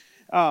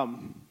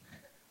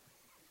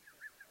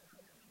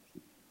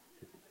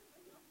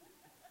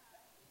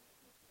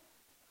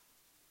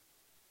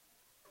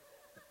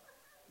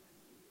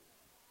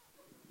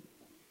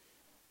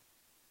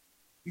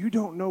 You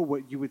don't know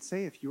what you would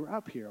say if you were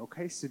up here,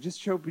 okay? So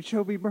just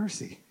show me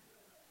mercy.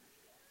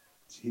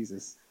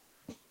 Jesus.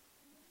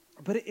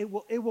 But it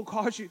will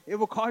cause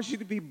you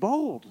to be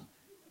bold.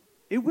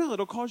 It will.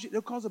 It'll cause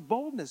a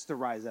boldness to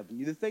rise up in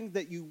you. The things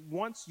that you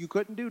once you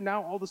couldn't do,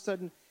 now all of a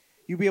sudden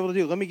you'll be able to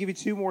do. Let me give you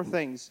 3 more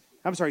things.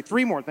 I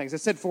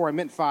said 4, I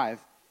meant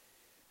 5.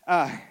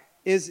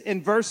 Is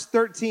in verse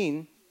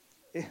 13.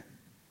 I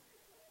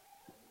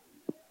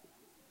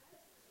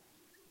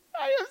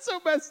am so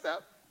messed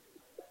up.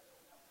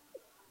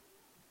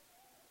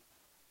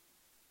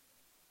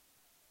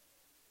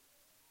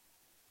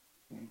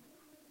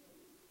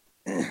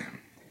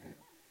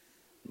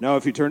 No,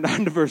 if you turn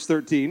down to verse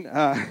 13,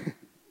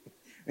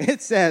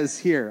 it says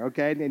here,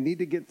 okay, and I need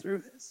to get through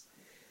this.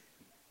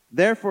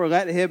 Therefore,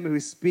 let him who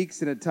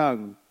speaks in a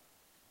tongue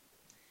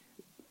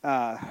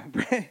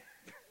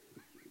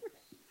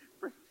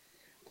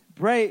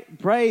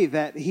pray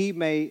that he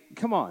may,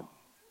 come on,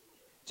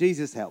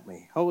 Jesus help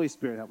me, Holy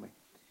Spirit help me.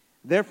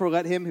 Therefore,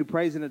 let him who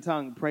prays in a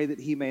tongue pray that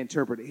he may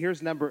interpret it.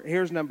 Here's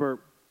number,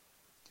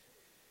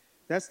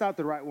 that's not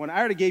the right one. I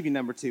already gave you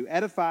number 2.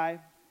 Edify,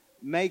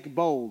 make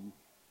bold.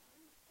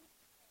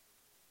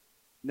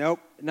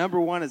 Nope. Number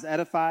 1 is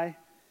edify.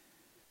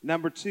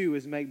 Number 2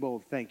 is make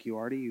bold. Thank you,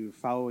 Artie. You're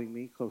following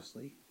me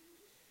closely.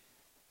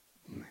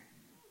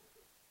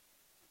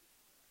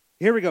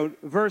 Here we go.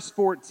 Verse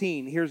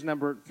 14. Here's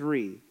number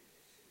 3.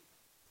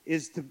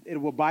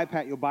 You'll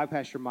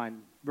bypass your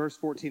mind. Verse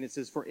 14, it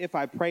says, for if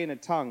I pray in a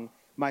tongue,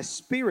 my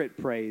spirit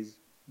prays,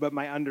 but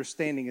my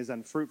understanding is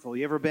unfruitful.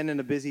 You ever been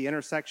in a busy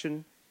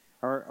intersection?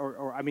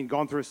 Or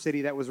gone through a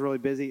city that was really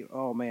busy?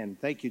 Oh, man.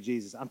 Thank you,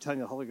 Jesus. I'm telling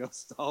you, the Holy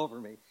Ghost is all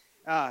over me.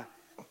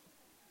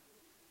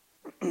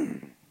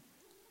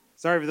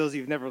 Sorry for those of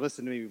you who've never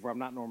listened to me before. I'm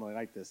not normally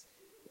like this.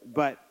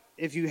 But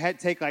if you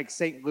take like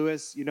St.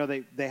 Louis,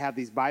 they have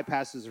these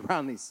bypasses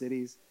around these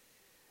cities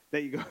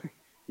that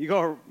you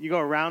go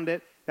around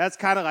it. That's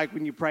kind of like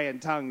when you pray in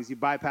tongues, you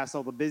bypass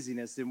all the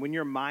busyness. And when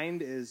your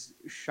mind is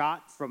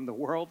shot from the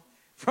world,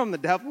 from the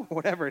devil,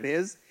 whatever it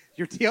is,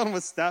 you're dealing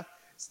with stuff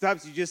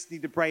you just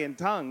need to pray in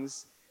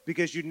tongues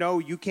because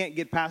you can't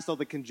get past all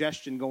the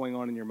congestion going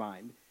on in your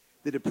mind.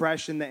 The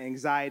depression, the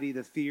anxiety,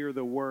 the fear,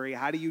 the worry.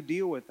 How do you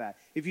deal with that?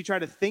 If you try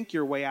to think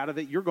your way out of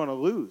it, you're going to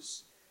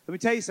lose. Let me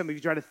tell you something. If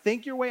you try to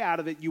think your way out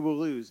of it, you will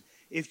lose.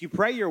 If you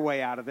pray your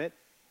way out of it,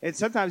 and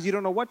sometimes you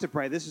don't know what to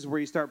pray. This is where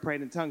you start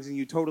praying in tongues and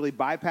you totally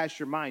bypass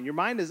your mind. Your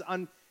mind is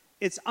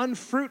it's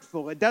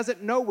unfruitful. It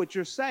doesn't know what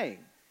you're saying.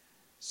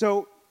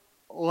 So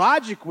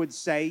logic would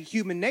say,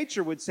 human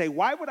nature would say,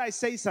 why would I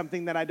say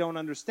something that I don't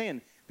understand?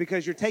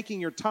 Because you're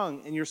taking your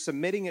tongue and you're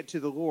submitting it to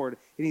the Lord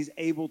and he's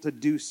able to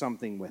do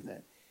something with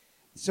it.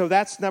 So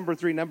that's number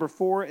 3. Number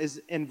 4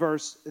 is in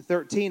verse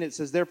 13. It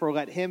says, therefore,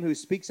 let him who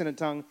speaks in a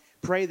tongue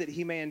pray that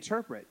he may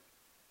interpret.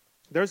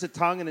 There's a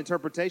tongue and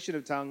interpretation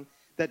of tongue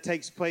that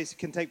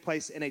can take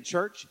place in a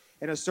church,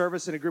 in a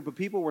service, in a group of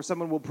people where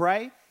someone will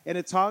pray in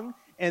a tongue,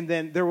 and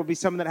then there will be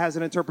someone that has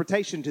an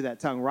interpretation to that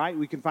tongue, right?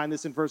 We can find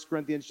this in 1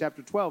 Corinthians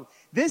chapter 12.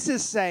 This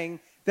is saying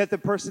that the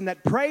person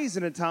that prays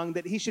in a tongue,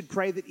 that he should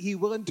pray that he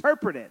will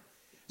interpret it.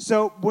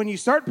 So when you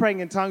start praying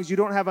in tongues, you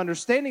don't have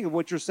understanding of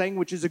what you're saying,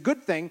 which is a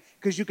good thing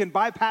because you can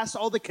bypass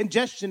all the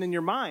congestion in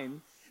your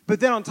mind. But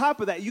then on top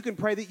of that, you can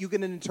pray that you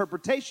get an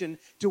interpretation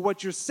to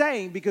what you're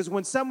saying because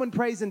when someone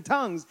prays in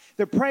tongues,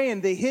 they're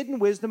praying the hidden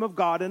wisdom of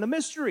God in a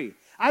mystery.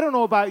 I don't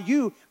know about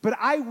you, but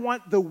I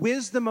want the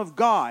wisdom of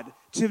God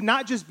to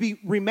not just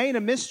remain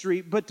a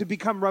mystery, but to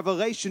become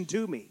revelation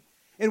to me.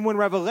 And when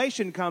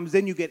revelation comes,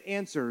 then you get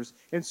answers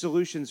and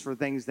solutions for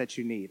things that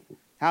you need.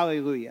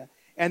 Hallelujah.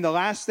 And the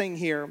last thing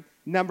here,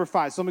 number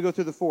 5. So let me go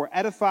through the 4.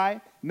 Edify,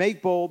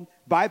 make bold,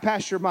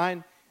 bypass your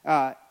mind.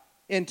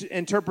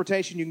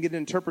 Interpretation, you can get an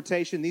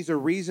interpretation. These are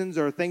reasons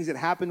or things that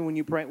happen when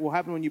you pray, will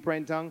happen when you pray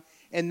in tongue.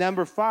 And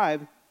number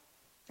 5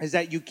 is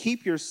that you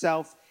keep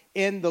yourself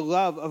in the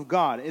love of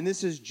God. And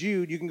this is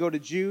Jude. You can go to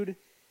Jude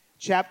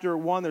chapter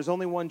 1. There's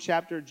only one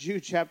chapter,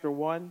 Jude chapter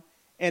 1.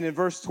 And in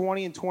verse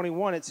 20 and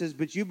 21, it says,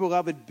 but you,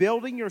 beloved,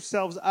 building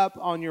yourselves up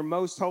on your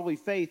most holy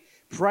faith,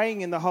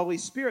 praying in the Holy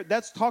Spirit.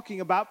 That's talking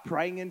about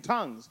praying in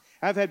tongues.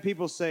 I've had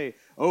people say,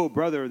 oh,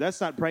 brother,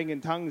 that's not praying in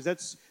tongues.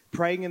 That's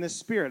praying in the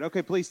Spirit.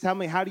 Okay, please tell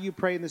me, how do you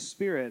pray in the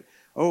Spirit?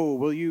 Oh,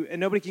 will you?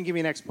 And nobody can give me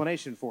an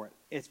explanation for it.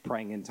 It's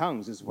praying in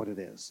tongues is what it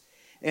is.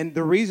 And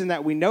the reason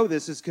that we know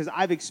this is because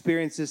I've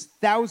experienced this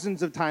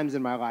thousands of times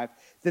in my life.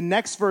 The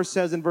next verse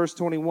says in verse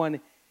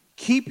 21,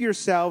 keep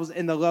yourselves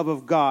in the love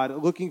of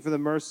God, looking for the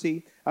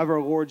mercy of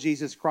our Lord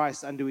Jesus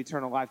Christ unto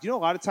eternal life. Do you know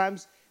a lot of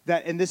times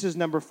that, and this is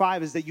number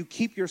 5, is that you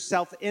keep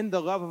yourself in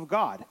the love of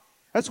God.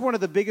 That's one of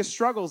the biggest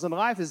struggles in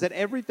life is that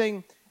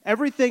everything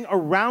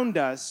around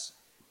us,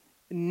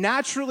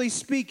 naturally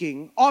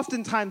speaking,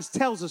 oftentimes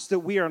tells us that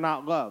we are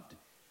not loved.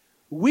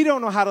 We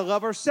don't know how to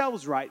love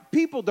ourselves right.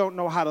 People don't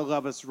know how to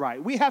love us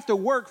right. We have to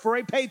work for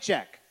a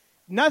paycheck.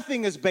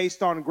 Nothing is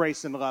based on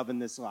grace and love in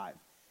this life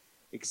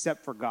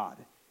except for God.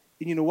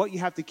 And you know what? You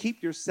have to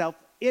keep yourself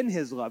in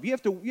his love. You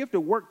have to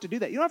work to do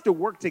that. You don't have to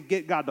work to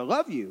get God to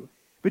love you,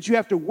 but you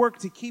have to work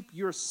to keep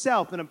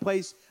yourself in a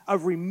place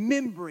of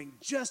remembering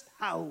just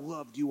how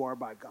loved you are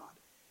by God.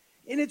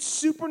 And it's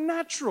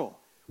supernatural.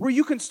 where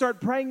you can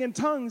start praying in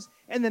tongues,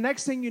 and the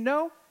next thing you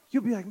know,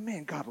 you'll be like,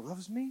 man, God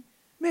loves me.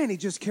 Man, he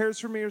just cares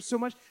for me so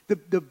much.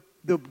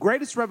 The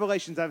greatest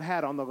revelations I've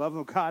had on the love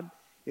of God,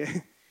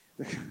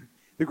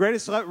 the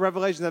greatest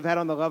revelations I've had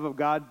on the love of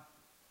God,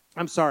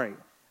 I'm sorry,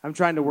 I'm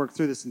trying to work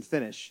through this and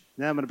finish.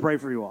 Now I'm going to pray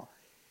for you all.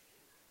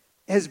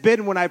 Has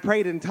been when I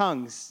prayed in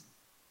tongues,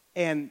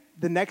 and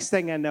the next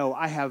thing I know,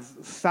 I have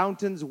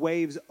fountains,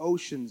 waves,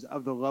 oceans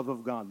of the love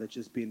of God that's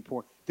just being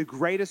poured. The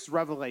greatest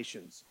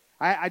revelations.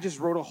 I just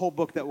wrote a whole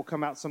book that will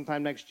come out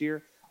sometime next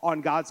year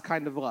on God's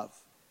kind of love.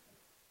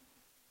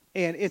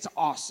 And it's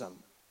awesome.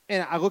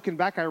 And looking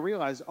back, I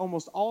realized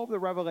almost all of the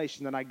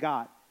revelation that I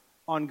got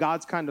on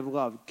God's kind of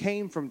love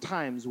came from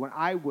times when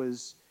I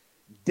was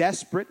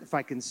desperate, if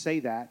I can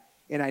say that,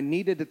 and I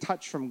needed a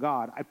touch from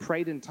God. I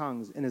prayed in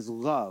tongues, and his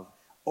love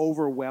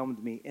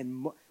overwhelmed me.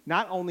 And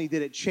not only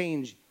did it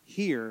change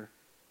here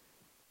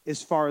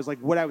as far as like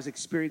what I was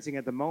experiencing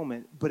at the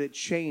moment, but it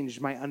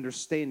changed my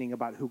understanding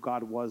about who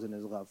God was and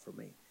his love for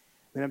me.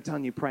 And I'm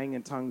telling you, praying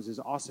in tongues is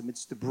awesome.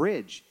 It's the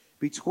bridge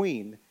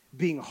between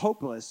being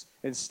hopeless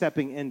and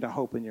stepping into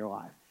hope in your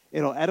life.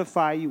 It'll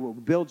edify you, will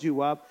build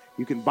you up.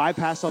 You can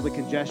bypass all the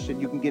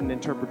congestion. You can get an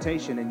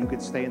interpretation, and you can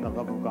stay in the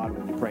love of God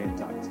when you pray in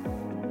tongues.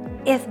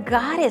 If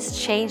God is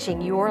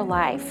changing your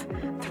life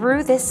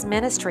through this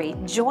ministry,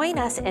 join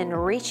us in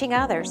reaching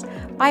others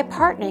by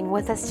partnering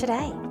with us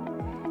today.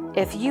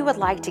 If you would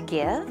like to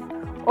give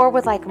or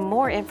would like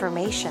more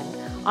information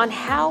on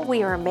how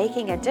we are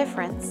making a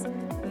difference,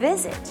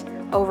 visit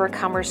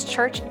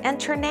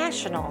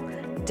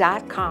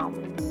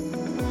OvercomersChurchInternational.com.